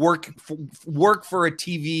do is work for a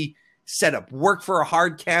TV setup, work for a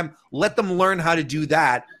hard cam, let them learn how to do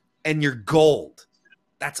that, and you're gold.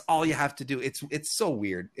 That's all you have to do. It's so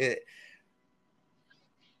weird.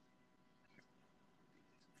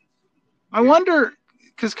 I wonder,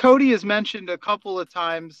 because Cody has mentioned a couple of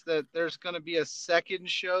times that there's going to be a second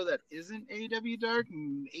show that isn't AEW Dark.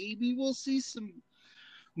 Maybe we'll see some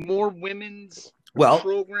more women's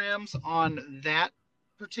programs on that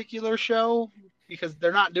particular show, because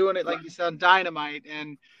they're not doing it, like you said, on Dynamite.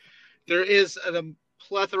 And there is a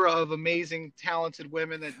plethora of amazing, talented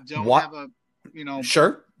women that don't have a,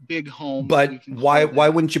 sure, big home. But why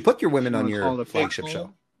wouldn't you put your women on your flagship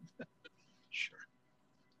show? Sure.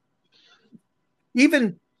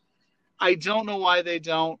 Even I don't know why they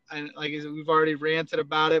don't, and like we've already ranted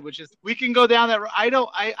about it, which is, we can go down that. I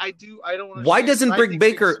don't. Why doesn't Britt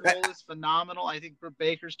Baker? Is phenomenal. I think Britt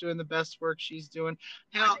Baker's doing the best work she's doing.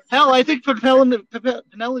 Hell, I think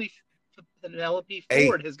Penelope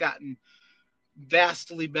Ford has gotten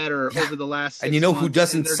vastly better over the last 6 and you know months, who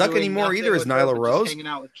doesn't suck anymore either is Nyla Rose.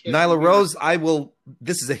 Nyla Rose,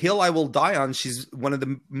 this is a hill I will die on. She's one of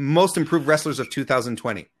the most improved wrestlers of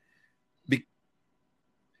 2020.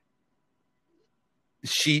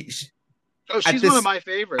 She's one of my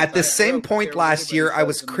favorites. At the same point last year, I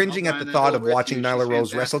was cringing at the thought of watching Nyla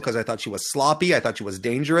Rose wrestle because I thought she was sloppy. I thought she was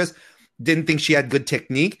dangerous. Didn't think she had good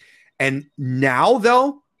technique. And now,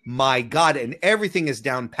 though, my God, and everything is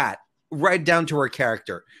down pat, right down to her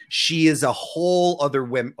character. She is a whole other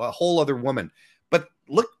woman. But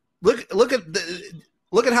look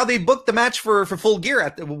at how they booked the match for Full Gear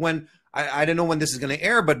when I don't know when this is going to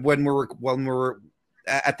air, but when we're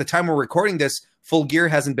at the time we're recording this, Full Gear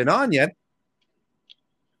hasn't been on yet.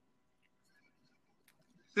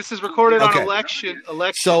 This is recorded on election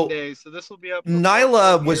day, so this will be up.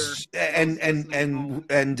 Nyla was and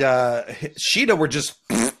Shida were just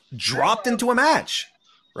dropped into a match,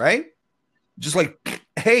 right? Just like,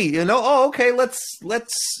 hey, okay,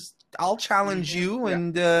 I'll challenge you,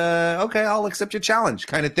 and okay, I'll accept your challenge,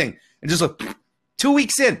 kind of thing. And just like 2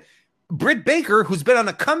 weeks in, Britt Baker, who's been on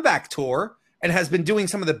a comeback tour and has been doing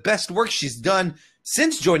some of the best work she's done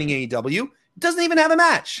since joining AEW, doesn't even have a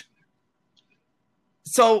match.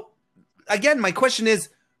 So, again, my question is,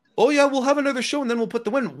 oh, yeah, we'll have another show and then we'll put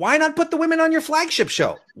the women. Why not put the women on your flagship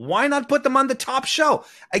show? Why not put them on the top show?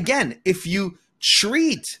 Again, if you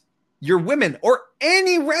treat your women, or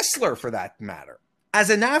any wrestler for that matter,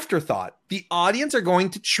 as an afterthought, the audience are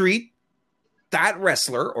going to treat that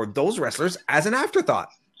wrestler or those wrestlers as an afterthought.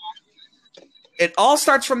 It all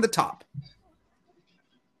starts from the top.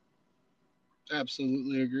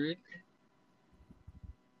 Absolutely agreed.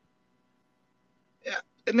 Yeah,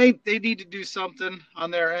 and they need to do something on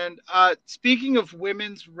their end. Speaking of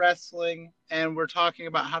women's wrestling, and we're talking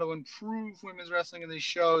about how to improve women's wrestling in these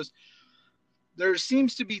shows, there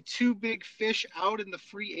seems to be two big fish out in the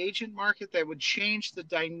free agent market that would change the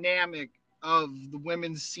dynamic of the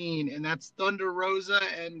women's scene, and that's Thunder Rosa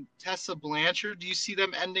and Tessa Blanchard. Do you see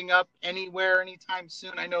them ending up anywhere anytime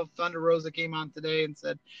soon? I know Thunder Rosa came on today and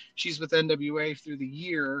said she's with NWA through the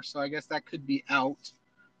year, so I guess that could be out.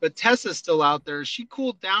 But Tessa's still out there. Is she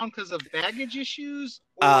cooled down because of baggage issues,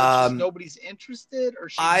 or just nobody's interested? Or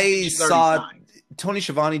I saw Tony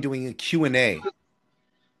Schiavone doing a Q&A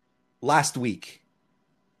last week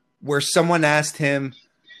where someone asked him,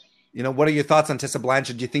 what are your thoughts on Tessa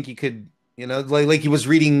Blanchard? Do you think he could, like he was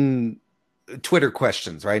reading Twitter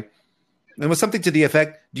questions, right? And it was something to the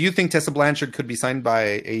effect, do you think Tessa Blanchard could be signed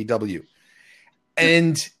by AEW?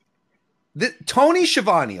 And Tony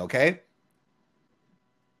Schiavone, okay?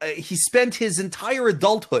 He spent his entire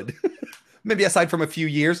adulthood, maybe aside from a few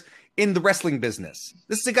years, in the wrestling business.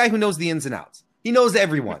 This is a guy who knows the ins and outs. He knows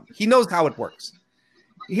everyone. He knows how it works.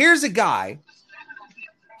 Here's a guy,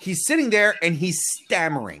 he's sitting there and he's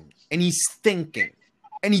stammering and he's thinking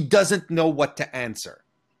and he doesn't know what to answer.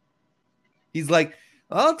 He's like,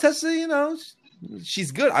 oh, Tessa,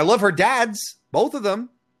 she's good. I love her dads, both of them.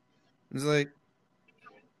 He's like,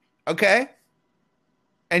 okay.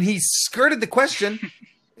 And he skirted the question.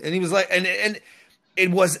 And he was like, and it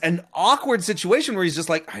was an awkward situation where he's just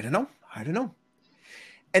like, I don't know.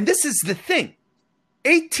 And this is the thing.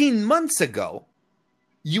 18 months ago,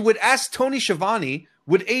 you would ask Tony Schiavone,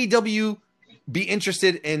 would AEW be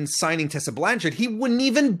interested in signing Tessa Blanchard? He wouldn't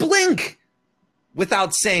even blink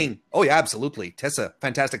without saying, oh yeah, absolutely. Tessa,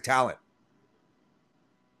 fantastic talent.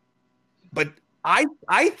 But I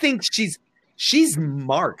think she's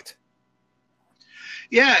marked.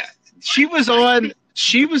 Yeah, she was on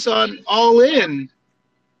All In,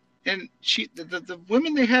 and the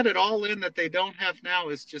women they had at All In that they don't have now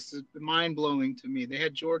is just mind blowing to me. They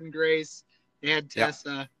had Jordan Grace, they had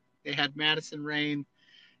Tessa, they had Madison Rayne,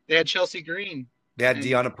 they had Chelsea Green, they had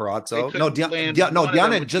Deonna Purrazzo.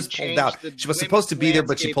 Deonna had just pulled out. She was supposed to be there,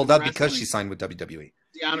 but she pulled out because she signed with WWE.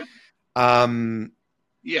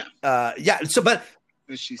 So, but.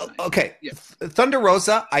 Okay, yeah. Thunder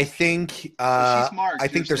Rosa, I think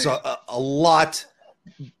there's a lot.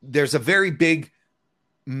 There's a very big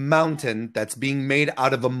mountain that's being made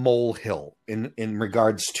out of a molehill in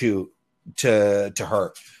regards to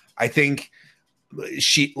her. I think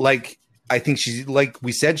she's like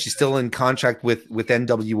we said, she's still in contract with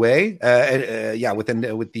NWA.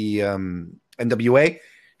 With the NWA.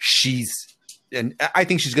 And I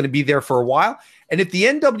think she's going to be there for a while. And if the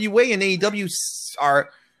NWA and AEW are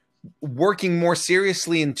working more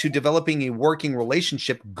seriously into developing a working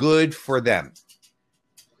relationship, good for them.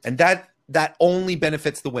 And that only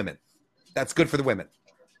benefits the women. That's good for the women.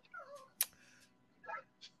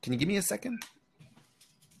 Can you give me a second?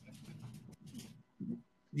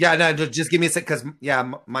 Yeah, no, just give me a sec, because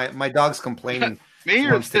my dog's complaining. Me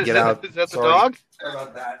or wants to get out. Is that the dog? Sorry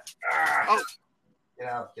about that. Oh. Get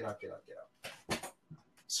out.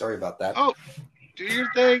 Sorry about that. Oh, do your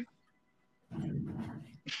thing.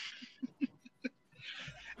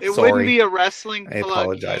 It wouldn't be a Wrestling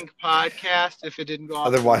Plug Inc. podcast if it didn't go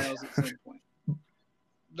off the rails at some point.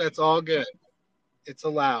 That's all good. It's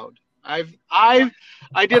allowed. I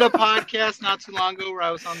did a podcast not too long ago where I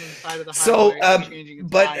was on the side of the highway changing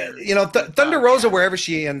tires. Thunder Rosa, wherever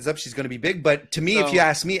she ends up, she's going to be big. But to me, if you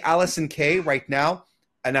ask me, Allison Kay right now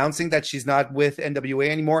announcing that she's not with NWA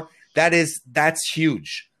anymore, that's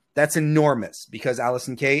huge. That's enormous, because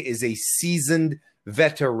Allison Kay is a seasoned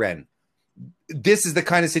veteran. This is the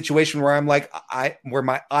kind of situation where I'm like, where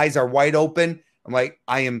my eyes are wide open. I'm like,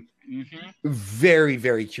 I am very,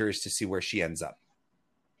 very curious to see where she ends up.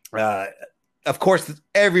 Of course,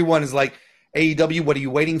 everyone is like, AEW, what are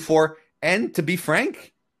you waiting for? And to be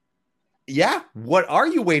frank, what are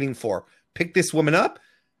you waiting for? Pick this woman up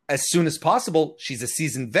as soon as possible. She's a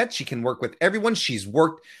seasoned vet. She can work with everyone. She's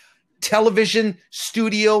worked television,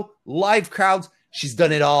 studio, live crowds. She's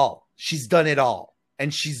done it all.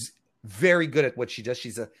 And she's very good at what she does.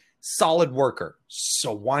 She's a solid worker.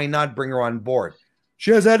 So why not bring her on board? She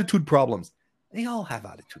has attitude problems. They all have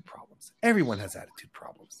attitude problems. Everyone has attitude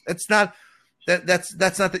problems. It's not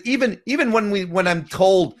that's not the even when I'm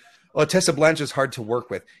told, oh, Tessa Blanchard's hard to work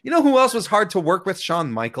with. You know who else was hard to work with?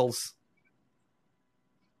 Shawn Michaels.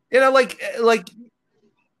 Like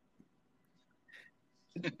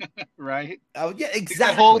right? Oh yeah,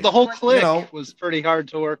 exactly. The whole clique was pretty hard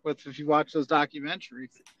to work with if you watch those documentaries.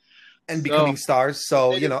 And becoming stars.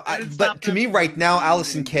 So, but to me right now,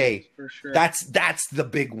 Allison Kay, for sure. That's the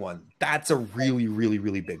big one. That's a really, really,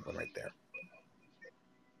 really big one right there.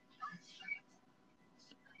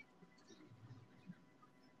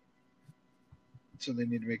 So they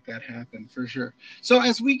need to make that happen for sure. So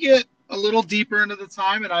as we get a little deeper into the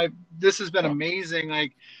time, and this has been amazing.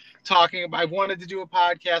 Like talking about, I wanted to do a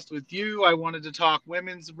podcast with you. I wanted to talk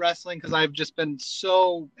women's wrestling because I've just been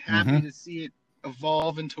so happy to see it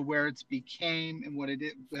evolve into where it's became and what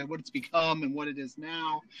it's become and what it is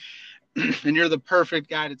now. And you're the perfect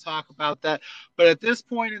guy to talk about that. But at this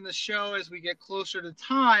point in the show, as we get closer to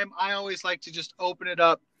time, I always like to just open it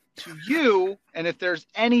up to you. And if there's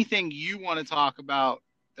anything you want to talk about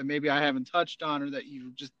that maybe I haven't touched on, or that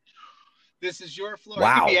you just, this is your floor.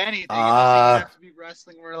 Wow. It can be anything. It doesn't have to be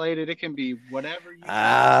wrestling related. It can be whatever you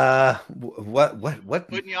what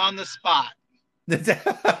putting you on the spot.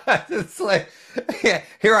 It's like, yeah,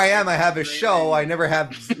 here I am. I have a show. I never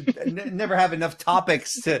have enough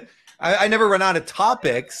topics to. I never run out of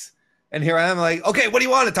topics, and here I am. Like, okay, what do you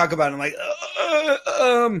want to talk about? I'm like,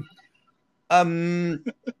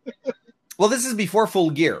 Well, this is before Full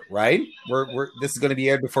Gear, right? This is going to be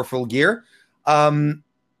aired before Full Gear. I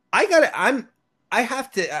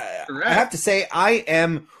have to say, I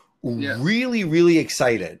am really, really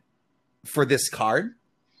excited for this card.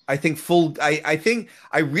 I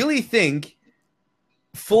really think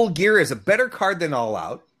Full Gear is a better card than All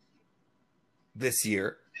Out this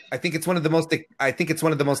year. I think it's one of the most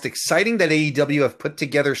exciting that AEW have put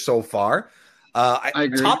together so far. I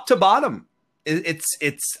agree. Top to bottom,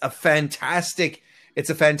 it's a fantastic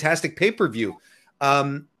pay-per-view.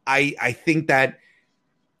 I think that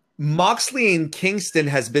Moxley and Kingston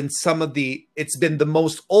has been it's been the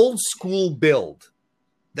most old school build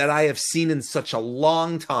that I have seen in such a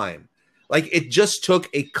long time. Like, it just took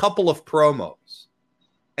a couple of promos.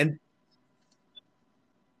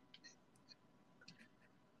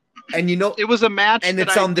 And you know, it was a match, and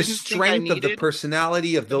it's on the strength of the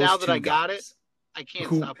personality of those two guys. Now that I got it, I can't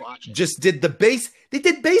stop watching. Just did they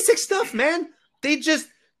did basic stuff, man. They just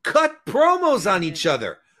cut promos on each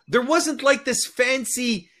other. There wasn't like this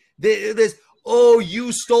fancy, this, oh,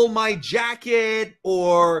 you stole my jacket,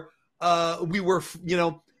 or we were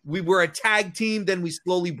a tag team, then we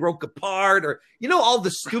slowly broke apart, or all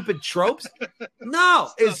the stupid tropes.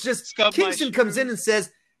 No, it's just Kingston comes in and says,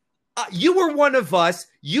 you were one of us.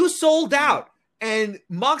 You sold out. And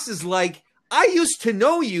Mox is like, I used to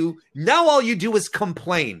know you. Now all you do is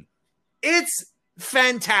complain. It's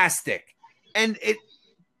fantastic. And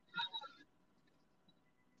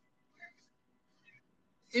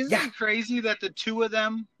Isn't it crazy that the two of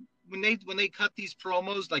them, when they cut these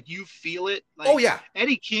promos, like, you feel it? Like, oh, yeah.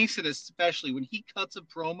 Eddie Kingston, especially, when he cuts a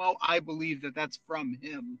promo, I believe that that's from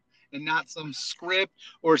him and not some script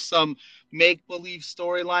or some make-believe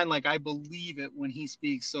storyline. Like, I believe it when he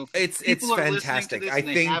speaks. So it's fantastic. I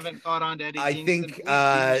think haven't caught on to Eddie Kingston, think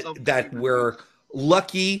that we're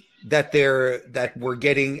lucky that we're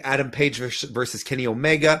getting Adam Page versus Kenny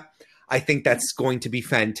Omega. I think that's going to be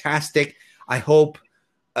fantastic. I hope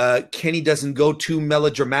Kenny doesn't go too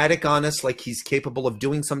melodramatic on us like he's capable of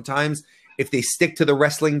doing sometimes. If they stick to the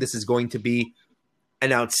wrestling, this is going to be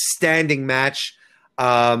an outstanding match.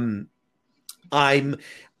 I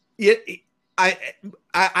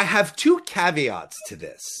have two caveats to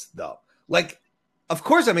this, though. Like, of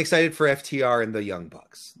course, I'm excited for FTR and the Young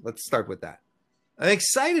Bucks. Let's start with that. I'm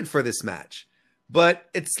excited for this match, but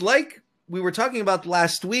it's like we were talking about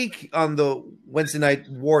last week on the Wednesday Night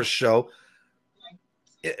Wars show.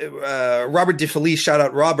 Robert DeFelice, shout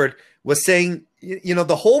out Robert, was saying,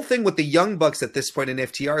 the whole thing with the Young Bucks at this point in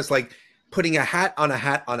FTR is like putting a hat on a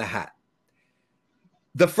hat on a hat.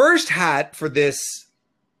 The first hat for this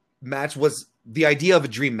match was the idea of a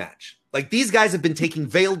dream match. Like, these guys have been taking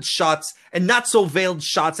veiled shots and not so veiled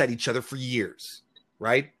shots at each other for years,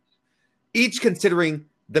 right? Each considering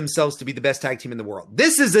themselves to be the best tag team in the world.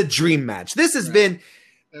 This is a dream match. This has been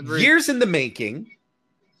years in the making,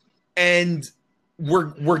 and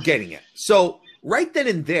we're getting it. So right then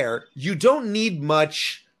and there, you don't need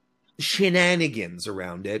much shenanigans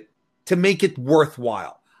around it to make it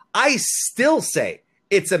worthwhile. I still say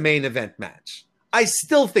it's a main event match. I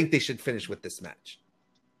still think they should finish with this match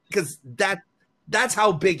because that's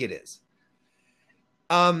how big it is.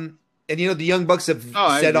 And the Young Bucks have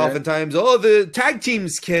said oftentimes, the tag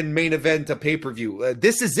teams can main event a pay-per-view.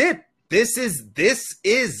 This is it. This is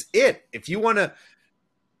it. If you want to,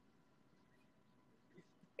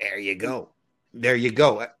 there you go.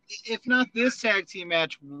 If not this tag team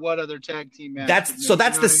match, what other tag team match? That's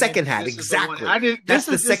the second hat. Exactly. That's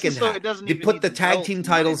the second hat. You put the tag team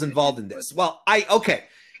titles involved in this. Well,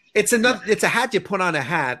 it's a hat you put on a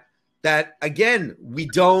hat that, again, we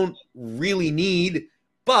don't really need,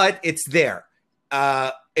 but it's there.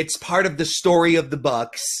 It's part of the story of the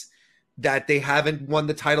Bucks that they haven't won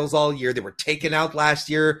the titles all year. They were taken out last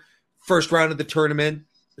year first round of the tournament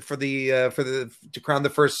for the to crown the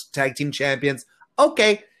first tag team champions.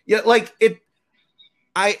 Okay, yeah, like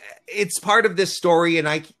it's part of this story, and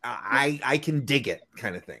I can dig it,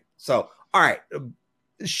 kind of thing. So, all right,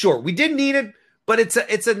 sure, we didn't need it, but it's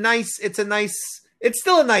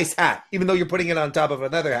still a nice hat, even though you're putting it on top of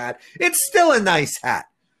another hat. It's still a nice hat.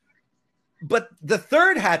 But the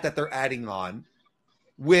third hat that they're adding on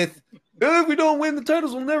with, if we don't win the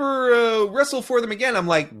titles, we'll never wrestle for them again. I'm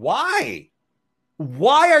like, why?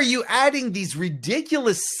 Why are you adding these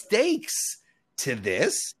ridiculous stakes to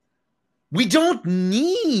this? We don't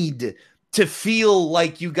need to feel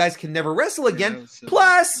like you guys can never wrestle again.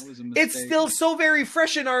 Plus, it's still so very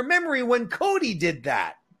fresh in our memory when Cody did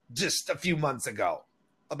that just a few months ago,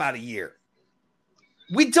 about a year.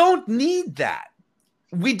 We don't need that.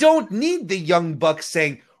 We don't need the Young Bucks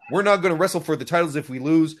saying, we're not going to wrestle for the titles if we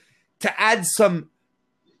lose, to add some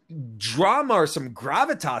drama or some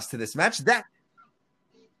gravitas to this match.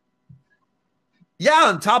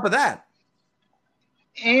 On top of that.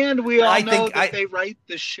 And we all know that they write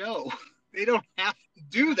the show. They don't have to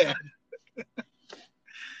do that.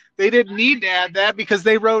 They didn't need to add that because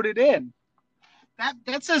they wrote it in.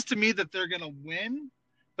 That says to me that they're going to win.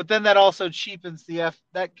 But then that also cheapens that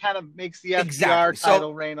kind of makes the FTR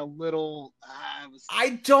title reign a little.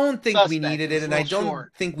 I don't think we needed it, and I don't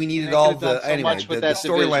think we needed all the the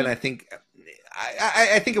storyline. I think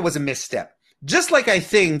it was a misstep. Just like I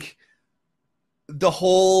think the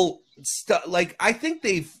whole stuff. Like I think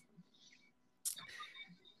they've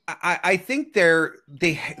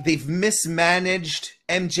mismanaged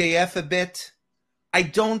MJF a bit. I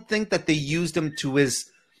don't think that they used him to his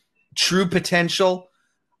true potential.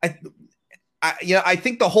 I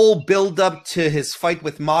think the whole build up to his fight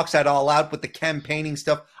with Mox at All Out with the campaigning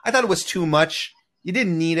stuff, I thought it was too much. You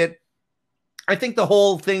didn't need it. I think the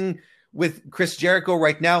whole thing with Chris Jericho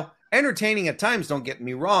right now, entertaining at times, don't get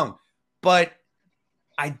me wrong, but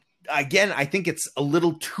I think it's a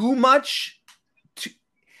little too much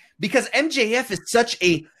because MJF is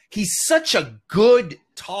he's such a good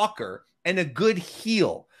talker and a good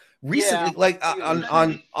heel. Recently,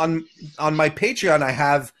 on my Patreon, I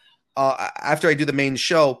have after I do the main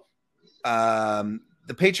show, the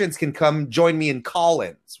patrons can come join me in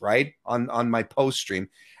call-ins, right, on my post stream.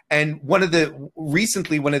 And one of the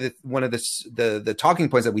talking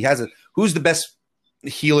points that we have is who's the best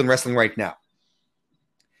heel in wrestling right now.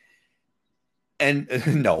 And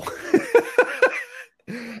no,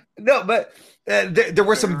 but. There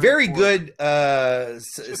were some very good,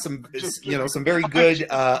 some very good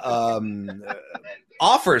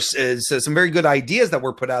offers, some very good ideas that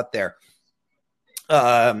were put out there.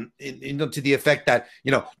 To the effect that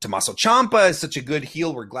Tommaso Ciampa is such a good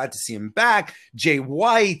heel, we're glad to see him back. Jay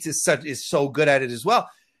White is so good at it as well,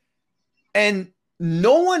 and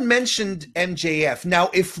no one mentioned MJF. Now,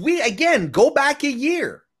 if we again go back a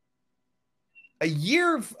year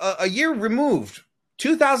removed,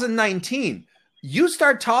 2019. You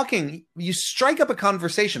start talking, you strike up a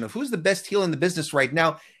conversation of who's the best heel in the business right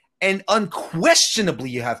now, and unquestionably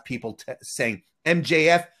you have people saying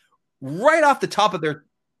MJF right off the top of their...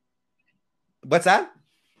 What's that?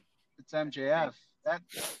 It's MJF. That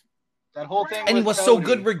whole thing, and he was so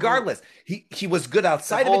good regardless. He was good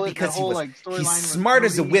outside of it because he's smart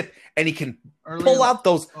as a whip, and he can pull out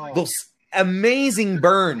those amazing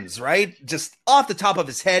burns, right? Just off the top of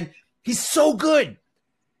his head. He's so good.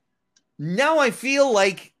 Now I feel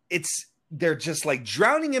like they're just like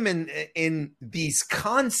drowning him in these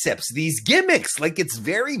concepts, these gimmicks. Like it's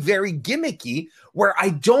very, very gimmicky, where I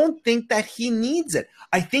don't think that he needs it.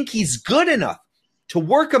 I think he's good enough to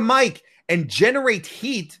work a mic and generate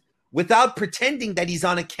heat without pretending that he's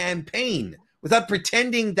on a campaign, without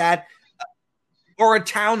pretending that, or a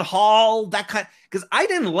town hall, that kind. Because I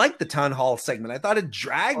didn't like the town hall segment. I thought it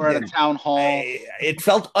dragged him. Or at a town hall. It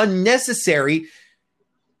felt unnecessary.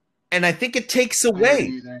 And I think it takes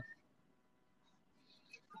away.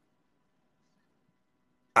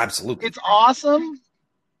 Absolutely. It's awesome.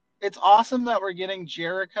 It's awesome that we're getting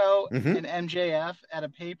Jericho and MJF at a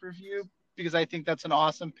pay-per-view because I think that's an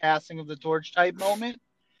awesome passing of the torch type moment.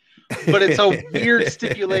 But it's a weird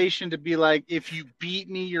stipulation to be like, if you beat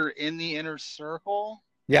me, you're in the inner circle.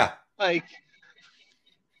 Yeah. Like,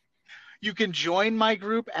 you can join my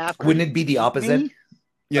group after. Wouldn't it be the opposite?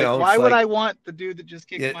 Why would I want the dude that just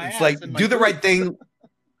kicked my ass? It's like, do the right thing.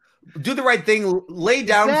 Do the right thing. Lay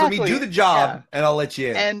down for me. Do the job, and I'll let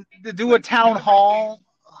you in. And to do a town hall.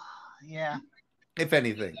 Yeah. If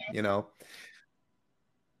anything,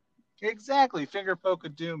 Exactly. Finger poke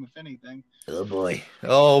of doom, if anything. Oh, boy.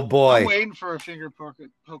 Oh, boy. I'm waiting for a finger poke of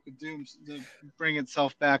doom to bring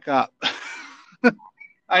itself back up.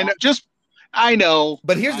 I know.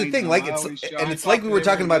 But here's the thing, like it's like we were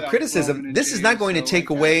talking about criticism. This is not going to take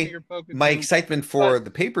away my excitement for the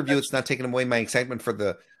pay-per-view. It's not taking away my excitement for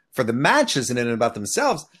the matches in and about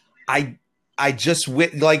themselves. I just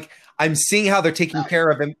like I'm seeing how they're taking care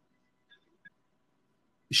of him.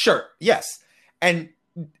 Sure, yes, and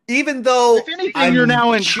even though if anything, you're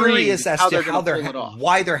now curious as to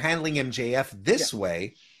why they're handling MJF this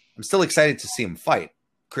way, I'm still excited to see him fight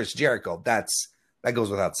Chris Jericho. That goes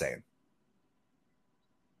without saying.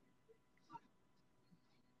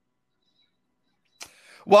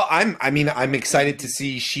 Well, I'm excited to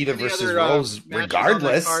see Shida versus Rose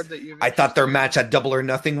regardless. I thought their match at Double or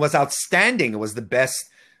Nothing was outstanding. It was the best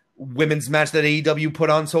women's match that AEW put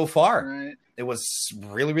on so far. Right. It was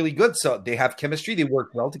really, really good. So they have chemistry. They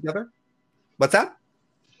work well together. What's that?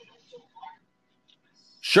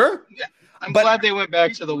 Sure. Yeah, I'm glad they went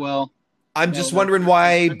back to the well. I'm just wondering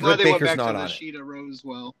why Britt Baker's not on it. Shida Rose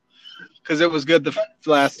well, because it was good the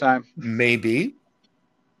last time. Maybe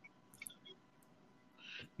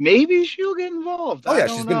she'll get involved. I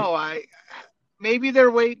don't know. Maybe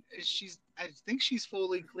they're waiting. I think she's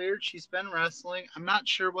fully cleared. She's been wrestling. I'm not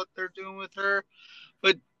sure what they're doing with her,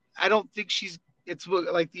 but I don't think it's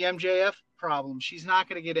like the MJF problem. She's not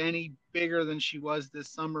going to get any bigger than she was this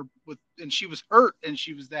summer and she was hurt and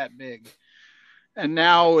she was that big. And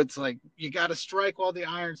now it's like you got to strike while the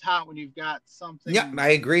iron's hot when you've got something. Yeah, I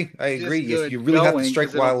agree. You really have to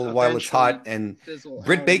strike while it's hot. And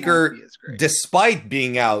Britt Baker, despite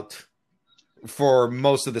being out for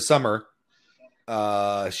most of the summer,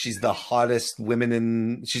 she's the hottest woman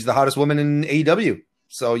in AEW.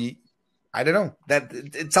 So I don't know, that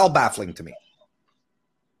it's all baffling to me.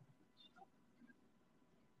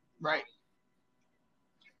 Right.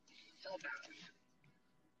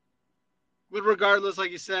 But regardless,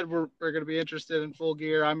 like you said, we're going to be interested in Full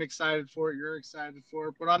Gear. I'm excited for it. You're excited for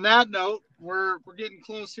it. But on that note, we're getting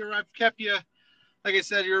close here. I've kept you, like I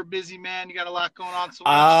said, you're a busy man. You got a lot going on. So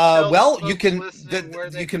you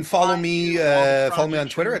can follow me on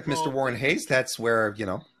Twitter at Mr. Warren Hayes. That's where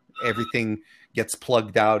everything gets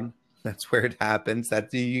plugged out. That's where it happens.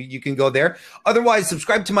 That you can go there. Otherwise,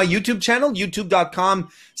 subscribe to my YouTube channel,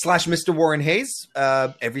 youtube.com/Mr. Warren Hayes.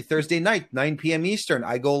 Every Thursday night, 9 p.m. Eastern,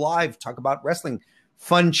 I go live, talk about wrestling.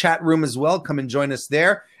 Fun chat room as well. Come and join us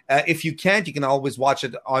there. If you can't, you can always watch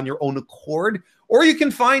it on your own accord, or you can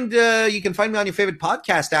find me on your favorite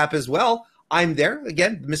podcast app as well. I'm there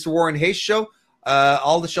again, Mr. Warren Hayes Show.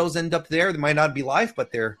 All the shows end up there. They might not be live,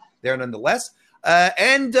 but they're there nonetheless.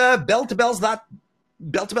 And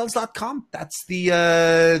belltobells.com. That's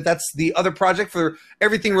the other project for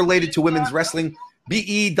everything related to women's wrestling.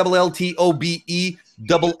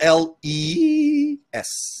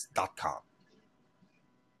 BELLTOBELLES.com.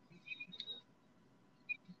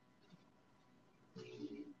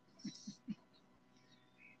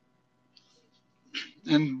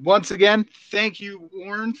 And once again, thank you,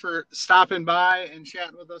 Warren, for stopping by and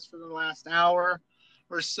chatting with us for the last hour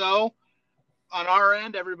or so. On our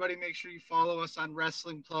end, everybody make sure you follow us on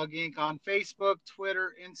Wrestling Plug Inc. on Facebook,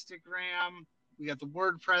 Twitter, Instagram. We got the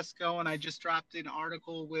WordPress going. I just dropped an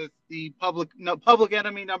article with the Public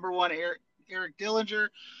Enemy #1, Eric Dillinger,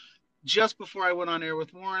 just before I went on air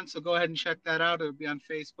with Warren. So go ahead and check that out. It'll be on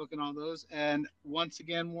Facebook and all those. And once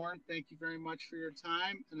again, Warren, thank you very much for your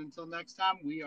time. And until next time, we are